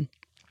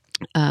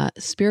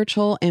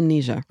spiritual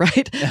amnesia,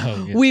 right?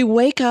 Oh, yeah. We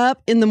wake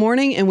up in the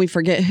morning and we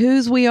forget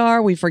whose we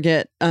are. We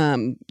forget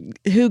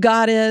who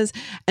God is.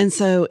 And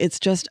so it's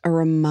just a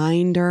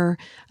reminder.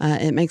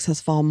 It makes us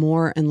fall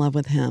more in love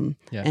with Him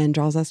and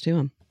draws us to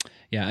Him.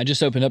 Yeah, I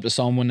just opened up to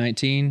Psalm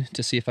 119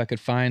 to see if I could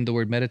find the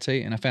word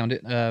meditate, and I found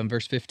it,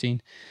 verse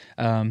 15.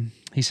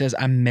 He says,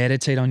 I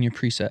meditate on your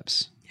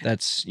precepts.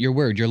 That's your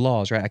word, your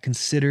laws, right? I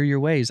consider your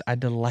ways. I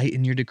delight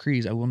in your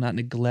decrees. I will not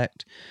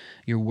neglect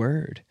your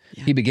word.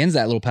 Yeah. He begins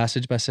that little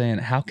passage by saying,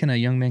 how can a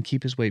young man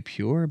keep his way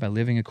pure? By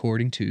living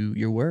according to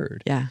your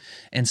word. Yeah.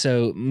 And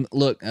so,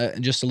 look,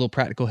 just a little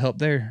practical help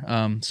there.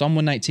 Psalm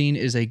 119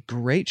 is a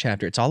great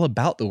chapter. It's all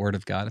about the word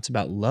of God. It's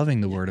about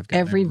loving the word of God.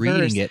 Every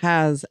verse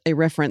has a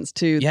reference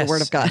to the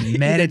word of God.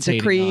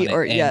 Meditating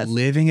on it and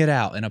living it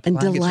out and applying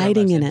and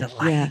delighting in it.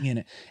 Delighting in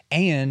it.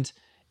 And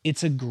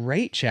it's a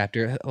great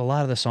chapter. A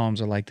lot of the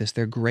Psalms are like this.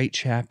 They're great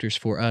chapters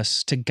for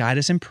us to guide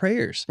us in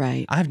prayers.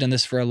 Right. I've done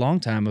this for a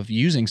long time of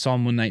using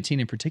Psalm 119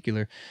 in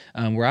particular,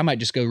 where I might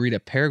just go read a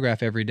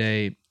paragraph every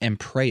day and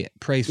pray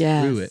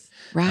through it.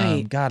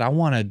 Right. God, I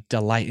want to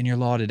delight in your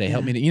law today.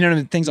 Help me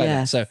to, things like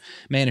that. So,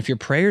 man, if your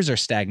prayers are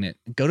stagnant,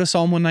 go to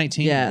Psalm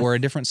 119 or a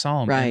different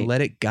Psalm and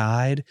let it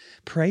guide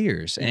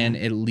prayers and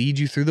it leads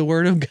you through the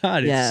word of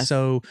God. It's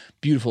so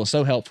beautiful,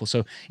 so helpful.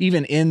 So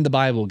even in the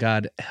Bible,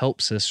 God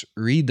helps us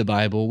read the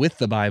Bible with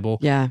the Bible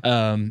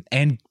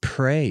and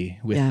pray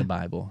with the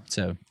Bible.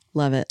 So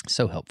love it.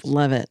 So helpful.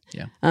 Love it.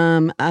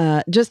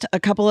 Yeah. Just a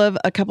couple of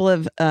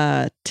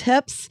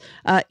tips.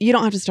 You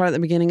don't have to start at the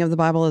beginning of the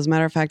Bible. As a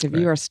matter of fact, if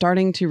you are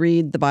starting to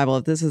read the Bible,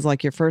 if this is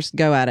like your first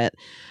go at it,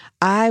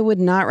 I would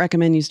not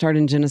recommend you start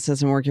in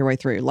Genesis and work your way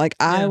through. Like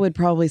I would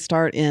probably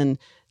start in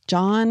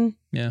John.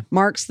 Yeah.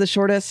 Mark's the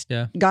shortest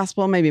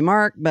gospel, maybe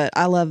Mark, but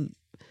I love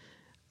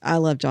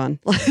John.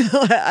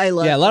 I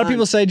love a lot John. of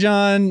people say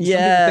John. Some people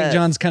think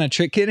John's kind of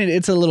tricky.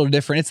 It's a little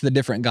different. It's the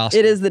different gospel.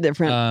 It is the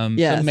different. So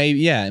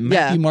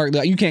Matthew, Mark,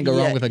 you can't go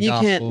wrong with a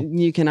gospel.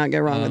 You cannot go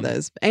wrong with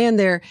those. And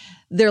they're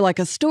like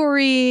a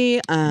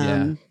story.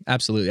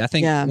 Absolutely. I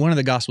think one of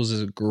the Gospels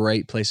is a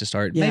great place to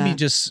start. Maybe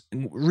just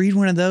read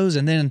one of those,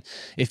 and then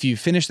if you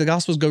finish the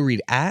Gospels, go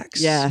read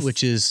Acts,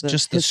 which is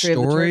just the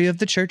story of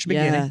the church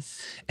beginning. Yes.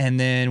 And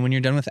then when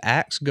you're done with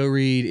Acts, go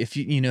read if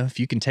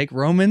you can take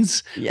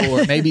Romans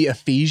or maybe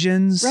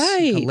Ephesians,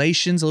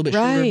 Galatians, a little bit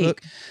shorter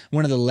book.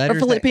 One of the letters, or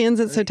Philippians.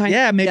 It's so tiny.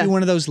 Yeah, maybe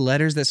one of those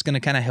letters that's going to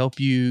kind of help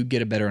you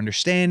get a better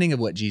understanding of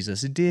what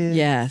Jesus did.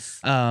 Yes.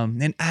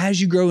 And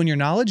as you grow in your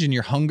knowledge and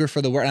your hunger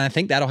for the word, and I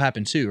think that'll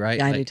happen too, right?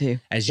 Yeah, I do too.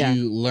 As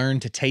you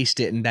learn to taste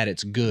it and that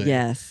it's good.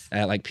 Yes.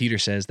 Like Peter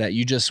says, that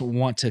you just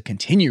want to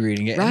continue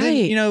reading it.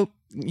 Right. And then,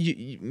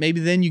 maybe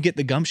then you get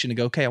the gumption to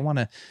go, okay, I want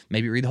to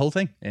maybe read the whole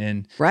thing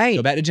and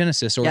go back to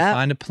Genesis or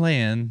find a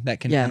plan that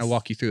can kind of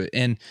walk you through it.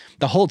 And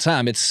the whole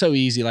time, it's so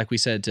easy, like we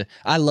said,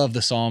 I love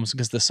the Psalms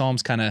because the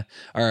Psalms kind of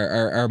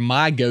are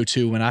my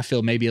go-to when I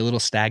feel maybe a little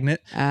stagnant.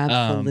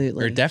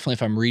 Absolutely. Or definitely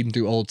if I'm reading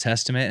through Old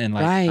Testament and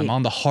I'm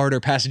on the harder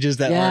passages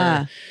that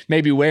are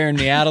maybe wearing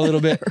me out a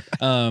little bit.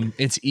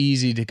 It's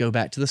easy to go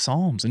back to the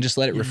Psalms and just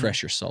let it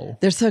refresh your soul.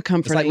 They're so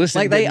comforting. It's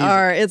like they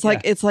are. It's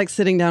like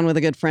sitting down with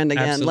a good friend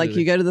again. Absolutely. Like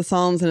you go to the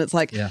Psalms and it's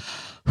like,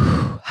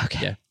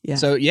 okay. Yeah.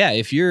 So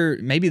if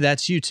maybe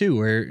that's you too,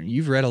 where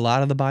you've read a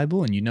lot of the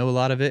Bible and you know a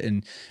lot of it,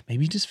 and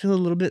maybe you just feel a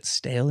little bit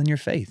stale in your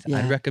faith. Yeah.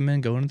 I'd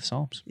recommend going to the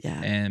Psalms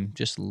and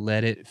just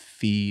let it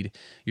feed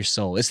your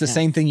soul. It's the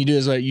same thing you do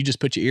as you just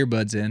put your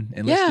earbuds in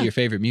and listen to your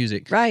favorite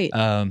music. Right.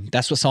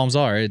 That's what Psalms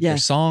are. They're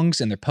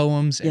songs and they're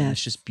poems, and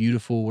it's just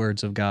beautiful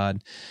words of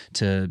God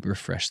to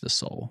refresh the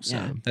soul.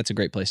 So that's a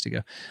great place to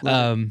go.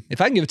 If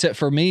I can give a tip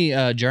for me,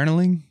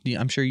 journaling.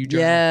 I'm sure you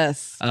journal.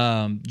 Yes.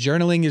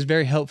 Journaling is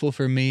very helpful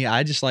for me.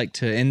 I just like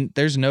to, and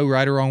there's no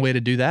right or wrong way to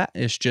do that.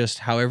 It's just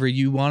however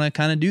you want to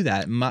kind of do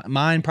that.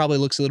 Mine probably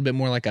looks a little bit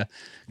more like a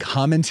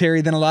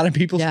commentary than a lot of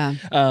people's. Yeah.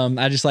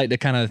 I just like to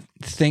kind of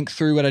think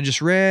through what I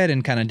just read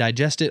and kind of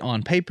digest it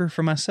on paper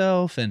for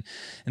myself, and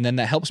then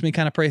that helps me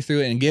kind of pray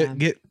through it and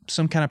get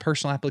some kind of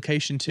personal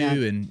application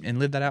too, and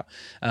live that out.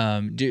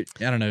 I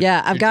don't know.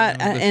 Yeah, I've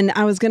got, and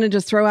I was going to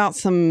just throw out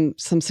some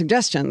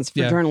suggestions for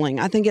journaling.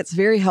 I think it's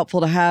very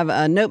helpful to have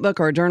a notebook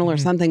or a journal or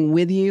something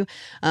with you.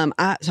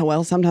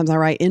 Sometimes I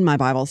write in my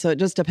Bible, so it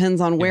just depends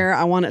on where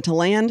I want it to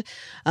land.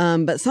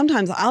 But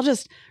sometimes I'll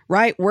just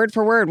write word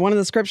for word one of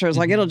the scriptures.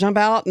 Like it'll jump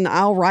out and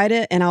I'll write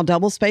it and I'll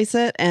double space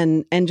it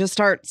and just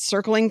start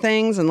circling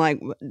things and like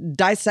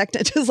dissect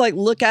it, just like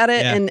look at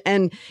it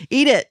and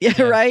eat it.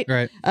 Right.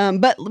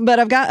 But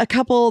I've got a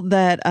couple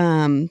that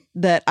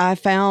I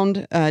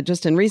found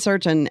just in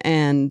research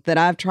and that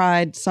I've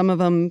tried. Some of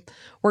them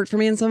worked for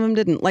me and some of them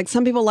didn't. Like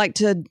some people like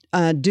to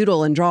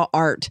doodle and draw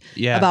art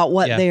about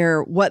what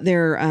they're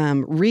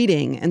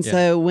reading. And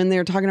so when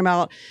they're talking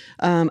about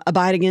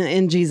abiding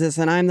in Jesus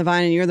and I'm the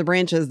vine and you're the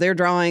branches,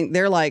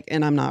 they're like,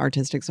 and I'm not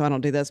artistic, so I don't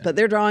do this, but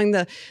they're drawing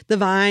the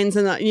vines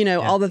and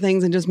all the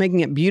things and just making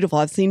it beautiful.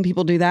 I've seen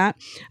people do that.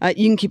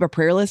 You can keep a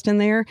prayer list in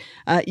there.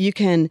 You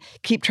can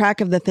keep track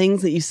of the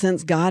things that you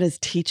sense God is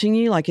teaching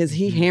you. Like, is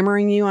he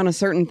hammering you on a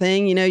certain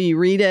thing? You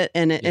read it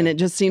and it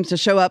just seems to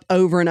show up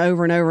over and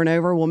over and over and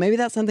over. Well, maybe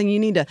that's something you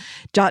need to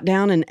jot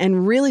down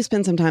and really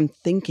spend some time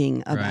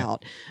thinking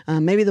about.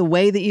 Maybe the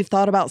way that you've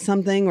thought about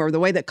something or the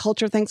way that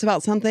culture thinks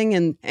about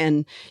something,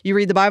 and you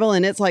read the Bible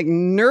and it's like,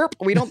 nope,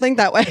 we don't think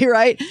that way,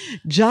 right?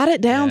 Jot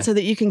it down so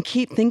that you can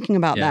keep thinking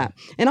about that.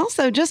 And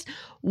also just,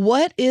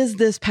 what is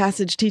this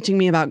passage teaching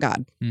me about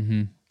God?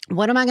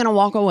 What am I going to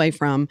walk away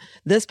from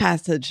this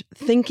passage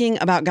thinking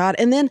about God?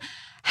 And then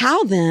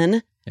how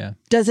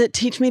does it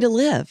teach me to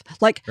live?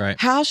 Like,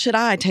 how should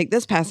I take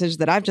this passage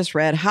that I've just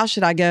read? How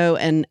should I go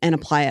and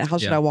apply it? How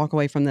should I walk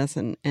away from this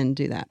and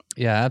do that?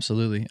 Yeah,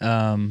 absolutely.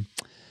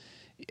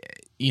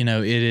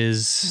 It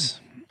is,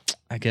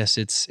 I guess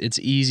it's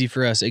easy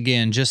for us,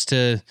 again, just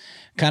to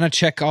kind of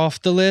check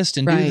off the list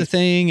and do the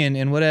thing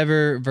and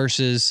whatever,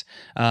 versus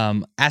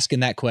asking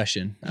that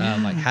question.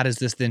 Like, how does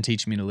this then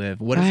teach me to live?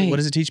 What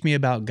does it teach me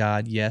about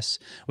God? Yes.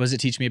 What does it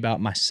teach me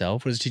about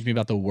myself? What does it teach me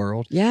about the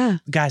world? Yeah.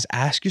 Guys,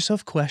 ask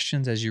yourself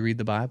questions as you read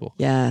the Bible.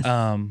 Yes.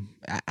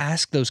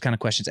 Ask those kind of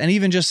questions. And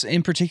even just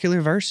in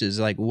particular verses,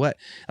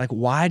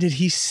 why did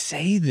he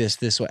say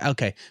this way?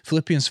 Okay.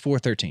 Philippians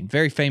 4:13,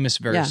 very famous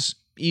verse. Yeah.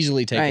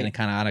 Easily taken and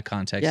kind of out of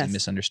context and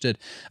misunderstood.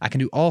 I can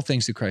do all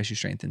things through Christ who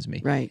strengthens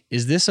me. Right.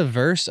 Is this a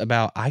verse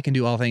about I can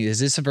do all things? Is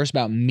this a verse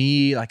about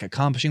me, like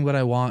accomplishing what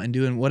I want and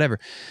doing whatever?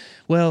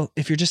 Well,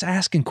 if you're just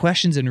asking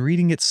questions and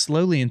reading it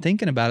slowly and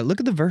thinking about it, look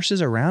at the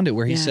verses around it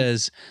where he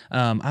says,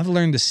 I've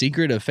learned the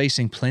secret of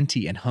facing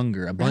plenty and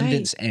hunger,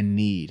 abundance and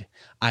need.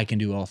 I can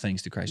do all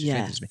things through Christ who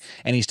strengthens me.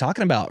 And he's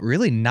talking about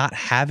really not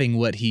having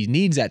what he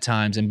needs at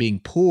times and being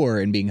poor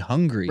and being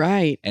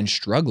hungry and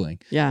struggling.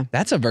 Yeah.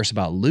 That's a verse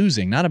about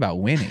losing, not about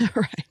winning.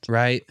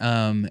 Right.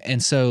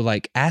 And so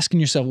like asking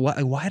yourself,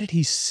 why did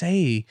he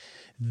say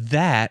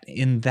that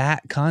in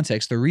that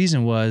context? The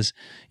reason was,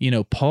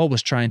 Paul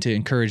was trying to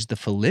encourage the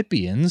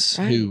Philippians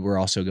who were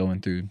also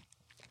going through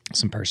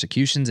some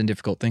persecutions and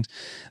difficult things,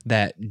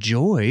 that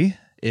joy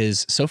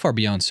is so far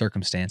beyond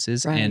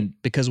circumstances. And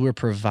because we're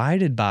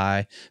provided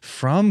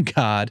from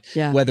God,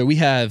 whether we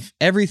have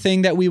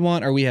everything that we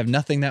want or we have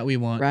nothing that we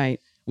want,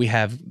 we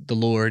have the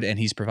Lord and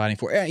he's providing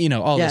for,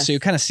 all this. So you're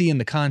kind of seeing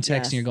the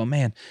context and you're going,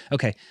 man,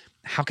 okay,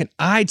 how can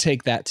I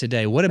take that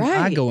today? What am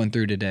I going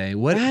through today?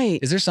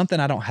 Is there something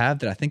I don't have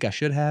that I think I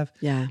should have?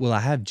 Yeah. Well, I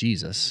have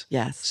Jesus.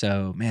 Yes.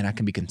 So, man, I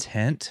can be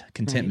content.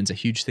 Contentment's a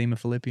huge theme of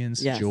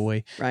Philippians. Yes.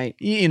 Joy. Right.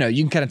 You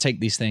can kind of take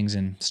these things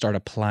and start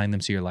applying them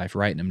to your life,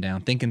 writing them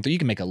down, thinking through. You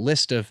can make a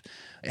list of,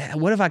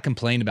 what have I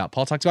complained about?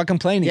 Paul talks about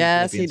complaining.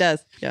 Yes, he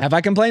does. Yeah. Have I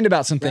complained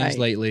about some things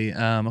lately?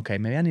 Okay,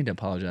 maybe I need to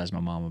apologize to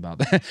my mom about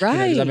that.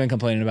 Because I've been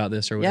complaining about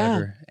this or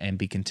whatever, and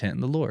be content in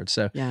the Lord.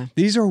 So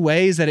these are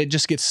ways that it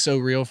just gets so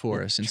real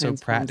for us and so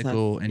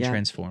practical and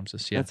transforms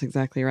us. Yeah, that's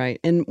exactly right.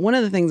 And one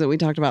of the things that we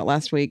talked about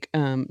last week,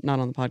 not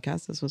on the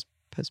podcast, this was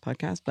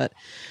post-podcast, but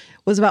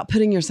was about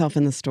putting yourself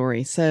in the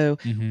story. So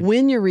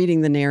when you're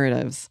reading the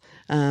narratives,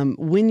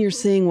 when you're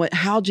seeing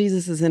how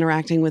Jesus is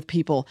interacting with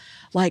people,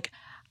 like,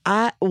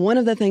 one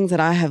of the things that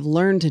I have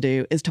learned to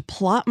do is to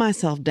plot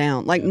myself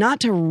down, like not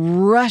to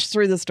rush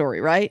through the story,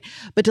 right?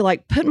 But to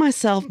like put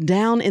myself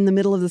down in the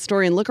middle of the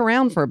story and look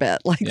around for a bit,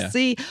 like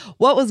see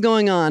what was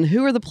going on,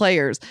 who are the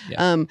players,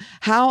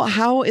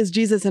 how is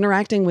Jesus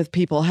interacting with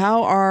people,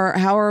 how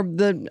are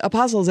the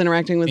apostles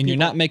interacting with and people?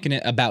 You're not making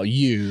it about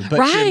you,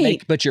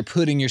 but you're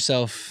putting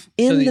yourself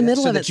in the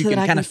middle of it so that you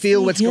can kind of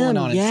feel what's going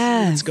on.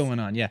 Yes. What's going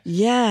on? Yeah.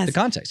 Yes. The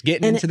context,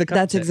 getting into the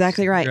context. That's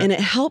exactly right. And it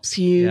helps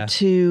you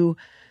to,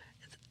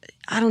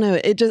 I don't know,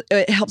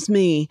 it helps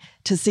me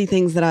to see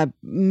things that I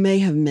may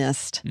have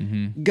missed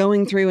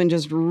going through and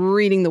just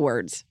reading the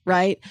words,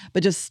 right?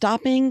 But just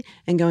stopping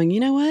and going, you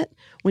know what?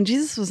 When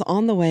Jesus was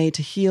on the way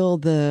to heal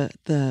the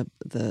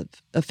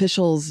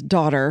official's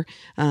daughter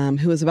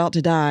who was about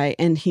to die,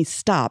 and he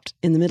stopped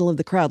in the middle of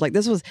the crowd, like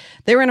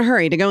they were in a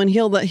hurry to go and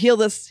heal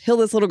this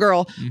little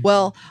girl.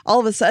 Well,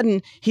 all of a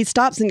sudden he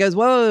stops and goes,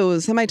 whoa,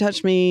 somebody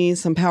touched me.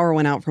 Some power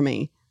went out from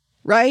me.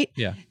 Right?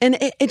 Yeah. And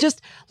it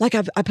just, like,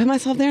 I put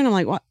myself there and I'm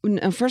like, what?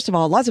 First of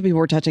all, lots of people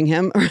were touching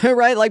him,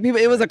 right? Like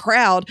it was a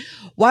crowd.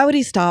 Why would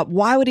he stop?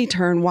 Why would he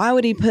turn? Why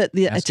would he put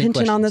the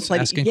attention on this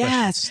lady?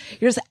 Yes.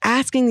 You're just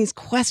asking these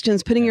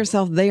questions, putting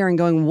yourself there and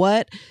going,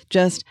 what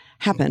just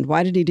happened?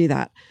 Why did he do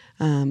that?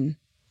 I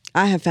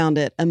have found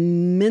it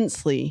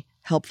immensely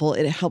helpful.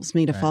 It helps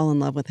me to fall in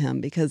love with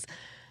him because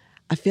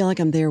I feel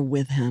like I'm there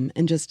with him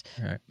and just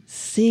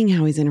seeing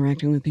how he's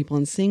interacting with people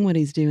and seeing what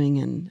he's doing.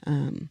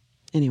 And,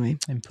 anyway.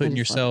 And putting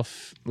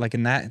yourself, like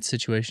in that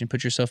situation,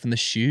 put yourself in the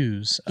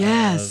shoes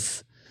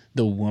of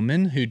the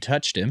woman who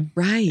touched him.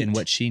 Right. And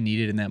what she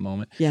needed in that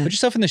moment. Yeah. Put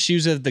yourself in the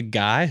shoes of the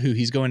guy who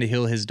he's going to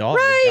heal his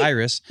daughter,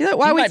 Jairus. Why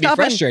are we stopping? Be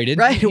frustrated.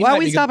 Right. Why are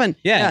we stopping?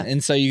 Yeah.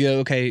 And so you go,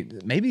 okay,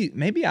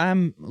 maybe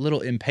I'm a little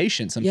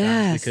impatient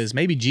sometimes because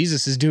maybe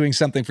Jesus is doing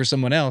something for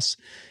someone else.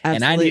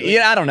 Absolutely.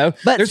 And I don't know.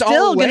 But there's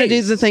still going to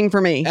do the thing for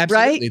me.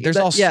 Absolutely. Right? There's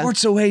all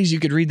sorts of ways you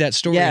could read that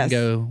story and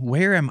go,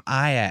 where am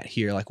I at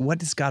here? Like, what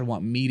does God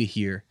want me to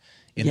hear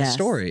in the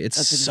story? It's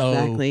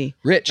so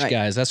rich,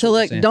 guys. That's so.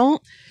 What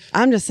Look,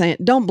 I'm just saying,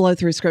 don't blow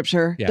through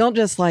scripture. Yeah. Don't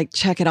just like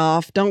check it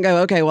off. Don't go,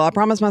 okay, well, I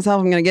promised myself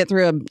I'm going to get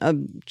through a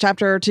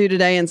chapter or two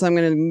today, and so I'm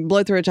going to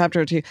blow through a chapter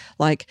or two.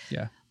 Like,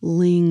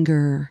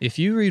 linger. If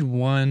you read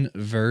one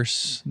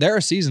verse, there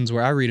are seasons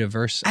where I read a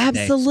verse a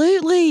day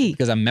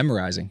because I'm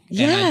memorizing.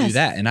 And I do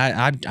that, and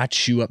I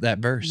chew up that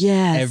verse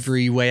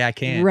every way I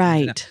can.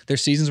 Right.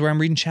 There's seasons where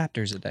I'm reading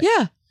chapters a day.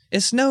 Yeah.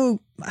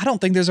 I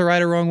don't think there's a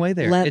right or wrong way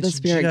there. Let the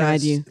Spirit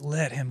guide you.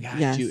 Let Him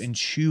guide you and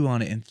chew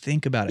on it and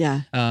think about it.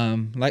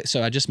 Yeah.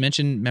 So I just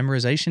mentioned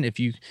memorization. If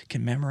you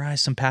can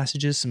memorize some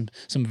passages,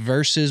 some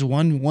verses,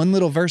 one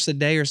little verse a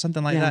day or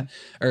something like that,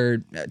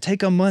 or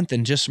take a month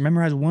and just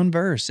memorize one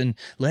verse and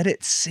let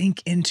it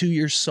sink into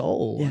your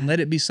soul and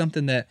let it be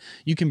something that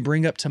you can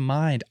bring up to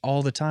mind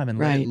all the time and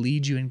let it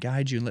lead you and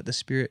guide you and let the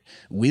Spirit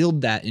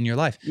wield that in your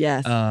life.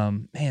 Yes.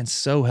 Man,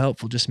 so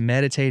helpful. Just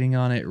meditating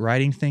on it,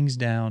 writing things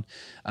down.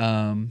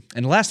 And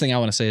the last thing I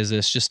want to say is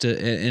this, just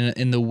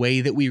in the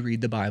way that we read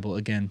the Bible,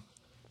 again,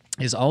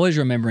 is always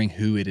remembering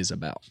who it is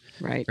about.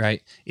 Right.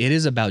 Right. It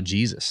is about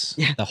Jesus.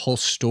 Yeah. The whole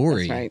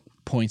story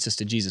points us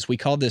to Jesus. We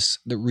call this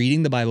the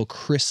reading the Bible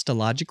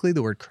Christologically,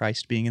 the word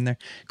Christ being in there,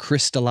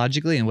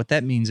 Christologically. And what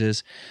that means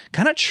is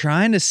kind of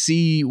trying to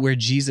see where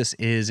Jesus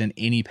is in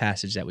any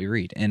passage that we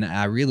read. And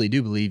I really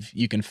do believe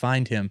you can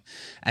find him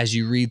as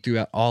you read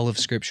throughout all of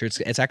Scripture.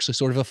 It's actually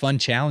sort of a fun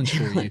challenge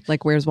for you.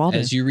 Like, where's Waldo?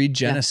 As you read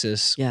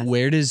Genesis, how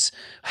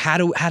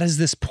does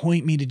this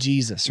point me to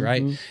Jesus,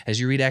 right? As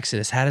you read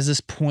Exodus, how does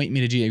this point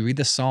me to Jesus? You read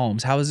the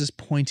Psalms, how is this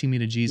pointing me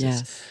to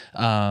Jesus?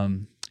 Yes.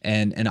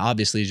 And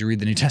obviously, as you read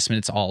the New Testament,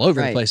 it's all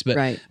over the place.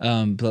 But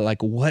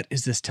like, what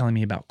is this telling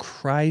me about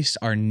Christ,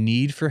 our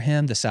need for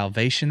him, the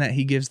salvation that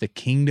he gives, the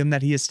kingdom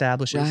that he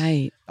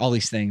establishes, all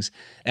these things?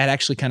 That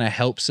actually kind of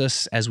helps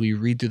us as we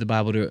read through the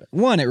Bible to,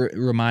 one, it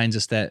reminds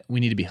us that we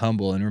need to be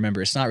humble and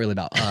remember it's not really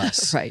about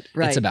us.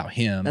 It's about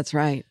him. That's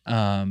right.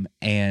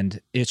 And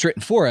it's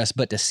written for us,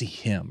 but to see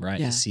him, right?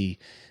 To see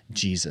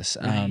Jesus.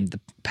 The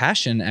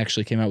Passion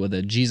actually came out with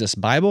a Jesus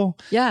Bible,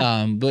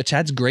 which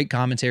has great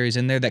commentaries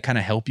in there that kind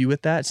of help you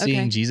with that,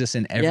 seeing Jesus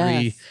in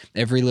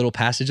every little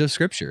passage of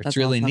Scripture. It's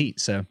really neat.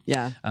 So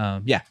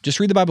just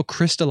read the Bible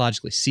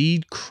Christologically.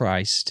 See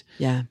Christ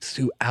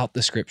throughout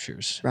the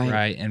Scriptures,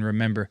 right? And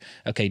remember,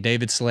 okay,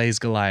 David slays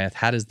Goliath.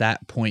 How does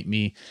that point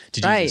me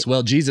to Jesus?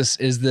 Well, Jesus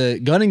is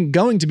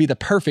going to be the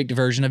perfect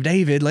version of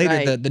David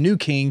later, the new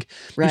king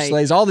who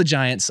slays all the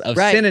giants of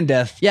sin and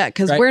death. Yeah,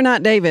 because we're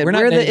not David.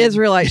 We're the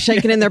Israelites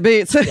shaking in their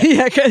boots.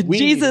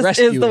 Jesus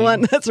is the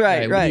one. That's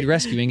right. We need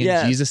rescuing,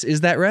 and Jesus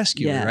is that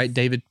rescuer, right?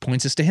 David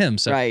points us to him.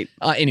 So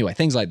anyway,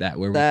 things like that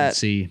where we can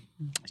see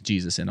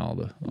Jesus in all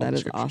the that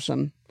is Scriptures.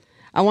 Awesome.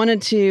 I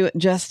wanted to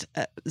just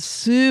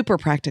super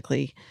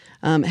practically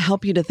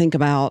help you to think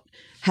about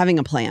having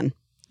a plan.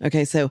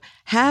 Okay, so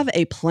have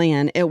a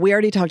plan. We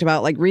already talked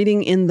about like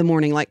reading in the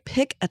morning, like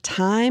pick a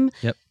time,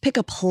 pick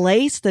a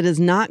place that is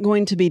not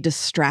going to be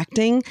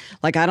distracting.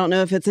 Like, I don't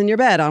know if it's in your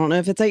bed. I don't know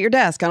if it's at your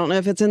desk. I don't know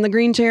if it's in the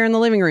green chair in the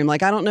living room.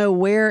 Like, I don't know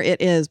where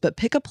it is, but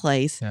pick a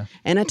place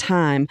and a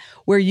time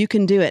where you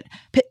can do it.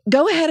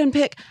 Go ahead and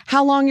pick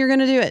how long you're going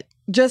to do it.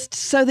 Just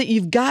so that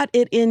you've got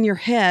it in your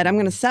head. I'm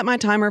going to set my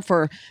timer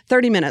for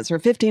 30 minutes or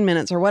 15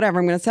 minutes or whatever.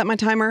 I'm going to set my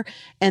timer,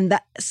 and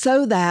that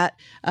so that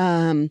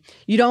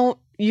you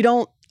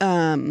don't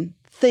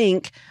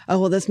think, oh,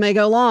 well, this may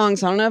go long,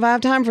 so I don't know if I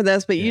have time for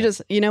this, but you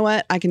just, you know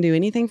what? I can do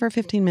anything for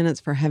 15 minutes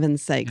for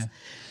heaven's sakes.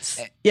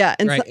 Yeah.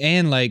 And right.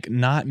 And like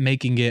not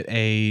making it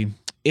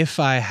if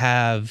I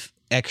have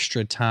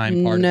extra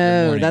time part of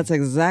the morning. That's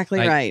exactly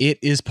right. It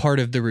is part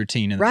of the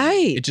routine.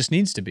 Right. It just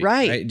needs to be.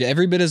 Right.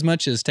 Every bit as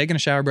much as taking a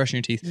shower, brushing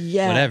your teeth,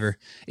 whatever.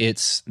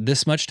 It's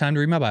this much time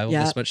to read my Bible,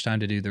 this much time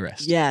to do the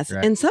rest. Yes.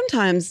 Right? And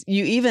sometimes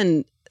you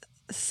even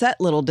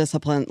set little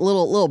discipline,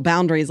 little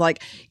boundaries.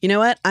 Like, you know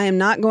what? I am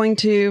not going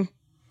to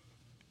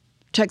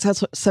check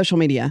social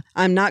media.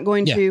 I'm not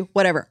going to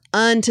whatever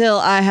until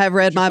I have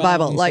read my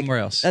Bible. Like somewhere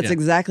else. That's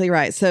exactly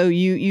right. So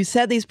you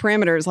set these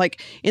parameters.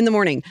 Like in the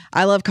morning,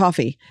 I love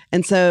coffee,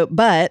 and so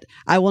but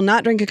I will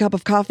not drink a cup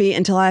of coffee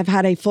until I've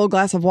had a full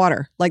glass of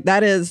water. Like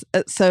that is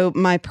so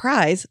my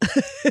prize.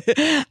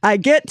 I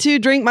get to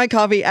drink my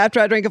coffee after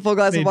I drink a full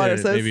glass of water.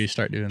 So maybe you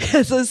start doing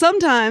that. So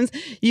sometimes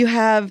you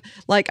have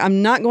like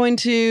I'm not going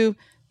to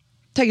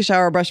take a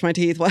shower, brush my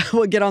teeth,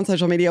 we'll get on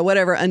social media,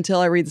 whatever, until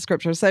I read the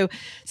scripture. So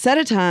set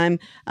a time,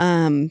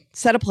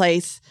 set a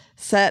place,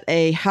 set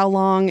a how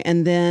long,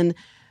 and then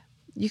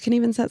you can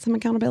even set some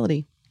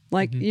accountability.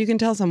 Like you can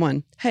tell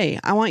someone, hey,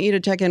 I want you to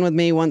check in with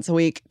me once a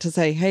week to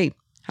say, hey,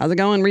 how's it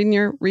going reading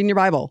your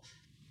Bible?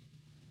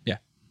 Yeah.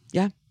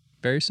 Yeah.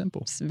 Very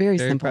simple. It's very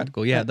simple.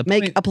 Practical. Yeah.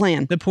 Make a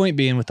plan. The point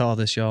being with all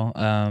this, y'all,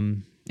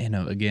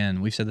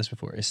 again, we've said this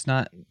before. It's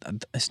not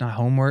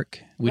homework.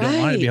 We don't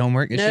want it to be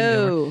homework. It shouldn't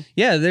be homework.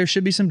 Yeah, there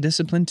should be some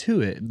discipline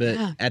to it.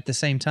 But at the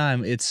same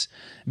time, it's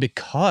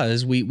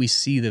because we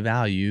see the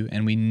value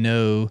and we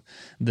know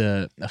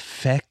the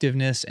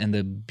effectiveness and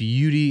the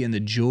beauty and the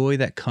joy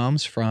that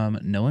comes from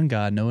knowing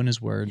God, knowing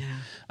His Word,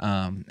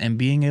 and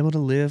being able to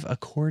live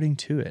according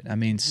to it. I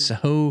mean,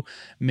 so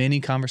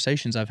many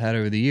conversations I've had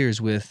over the years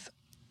with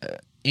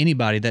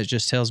anybody that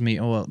just tells me,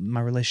 oh, well,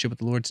 my relationship with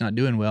the Lord's not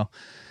doing well.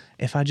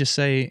 If I just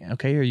say,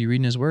 okay, are you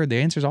reading His Word? The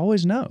answer is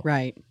always no.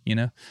 Right.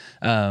 And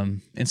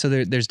so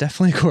there's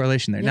definitely a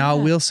correlation there. Yeah. Now,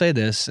 I will say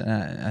this.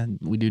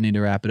 We do need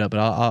to wrap it up, but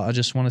I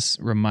just want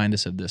to remind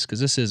us of this because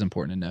this is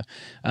important to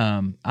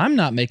know. I'm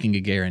not making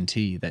a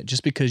guarantee that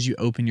just because you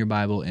open your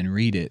Bible and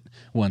read it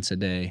once a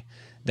day,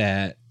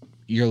 that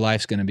your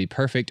life's going to be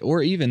perfect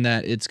or even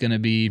that it's going to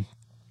be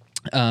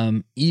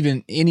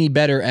even any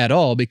better at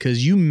all,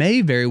 because you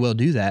may very well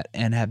do that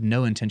and have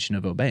no intention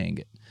of obeying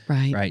it.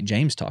 Right.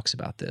 James talks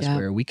about this,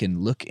 where we can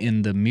look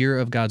in the mirror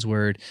of God's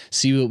Word,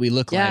 see what we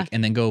look like,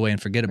 and then go away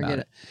and forget about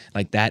it.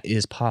 Like that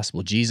is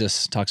possible.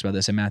 Jesus talks about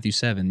this in Matthew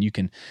 7. You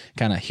can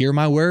kind of hear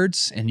my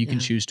words and you can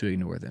choose to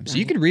ignore them. So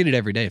you can read it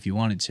every day if you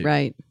wanted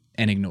to,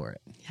 and ignore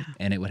it,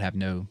 and it would have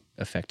no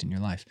effect in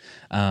your life.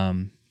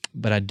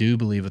 But I do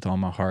believe with all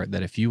my heart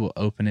that if you will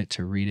open it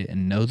to read it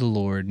and know the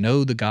Lord,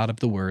 know the God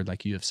of the Word,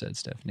 like you have said,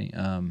 Stephanie,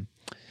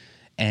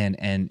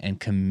 and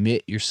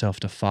commit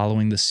yourself to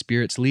following the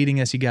Spirit's leading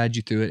as He guides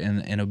you through it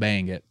and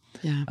obeying it,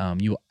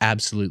 you will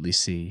absolutely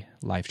see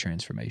life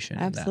transformation.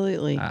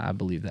 Absolutely. I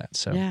believe that.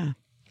 So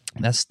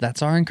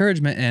that's our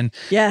encouragement. And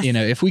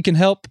if we can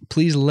help,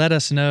 please let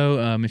us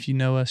know. If you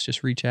know us,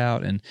 just reach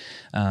out and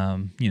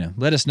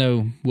let us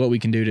know what we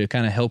can do to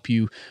kind of help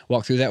you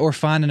walk through that, or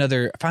find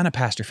a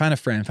pastor, find a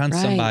friend, find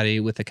somebody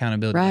with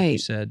accountability, like you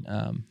said,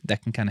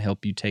 that can kind of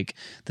help you take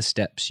the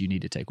steps you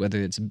need to take.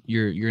 Whether it's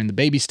you're in the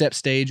baby step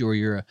stage, or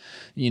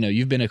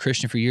you've been a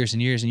Christian for years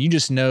and years, and you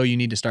just know you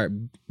need to start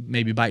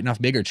maybe biting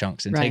off bigger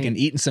chunks and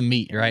eating some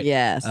meat, right?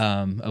 Yes.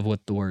 Of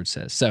what the Word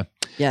says. So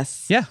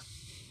yes. Yeah.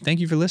 Thank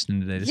you for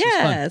listening today. This was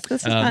fun. This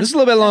is fun. This is a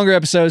little bit longer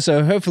episode,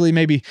 so hopefully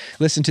maybe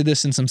listen to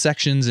this in some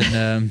sections,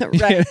 and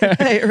right.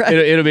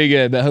 It'll be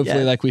good. But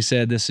hopefully, like we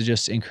said, this will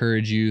just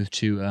encourage you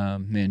to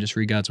just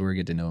read God's Word,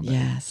 get to know Him better.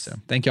 Yes. So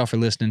thank y'all for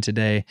listening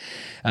today.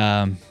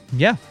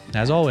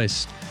 As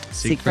always,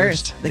 seek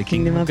first the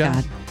kingdom of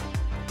God.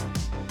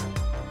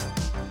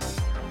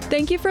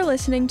 Thank you for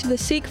listening to the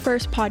Seek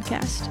First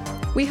podcast.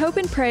 We hope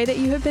and pray that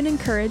you have been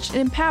encouraged and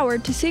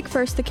empowered to seek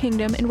first the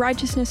kingdom and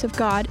righteousness of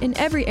God in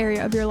every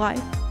area of your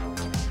life.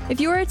 If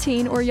you are a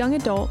teen or young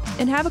adult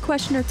and have a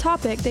question or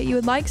topic that you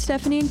would like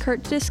Stephanie and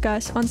Kurt to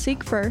discuss on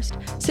Seek First,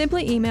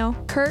 simply email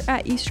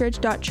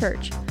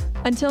kurt@eastridge.church.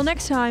 Until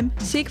next time,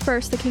 seek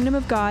first the kingdom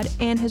of God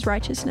and His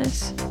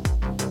righteousness.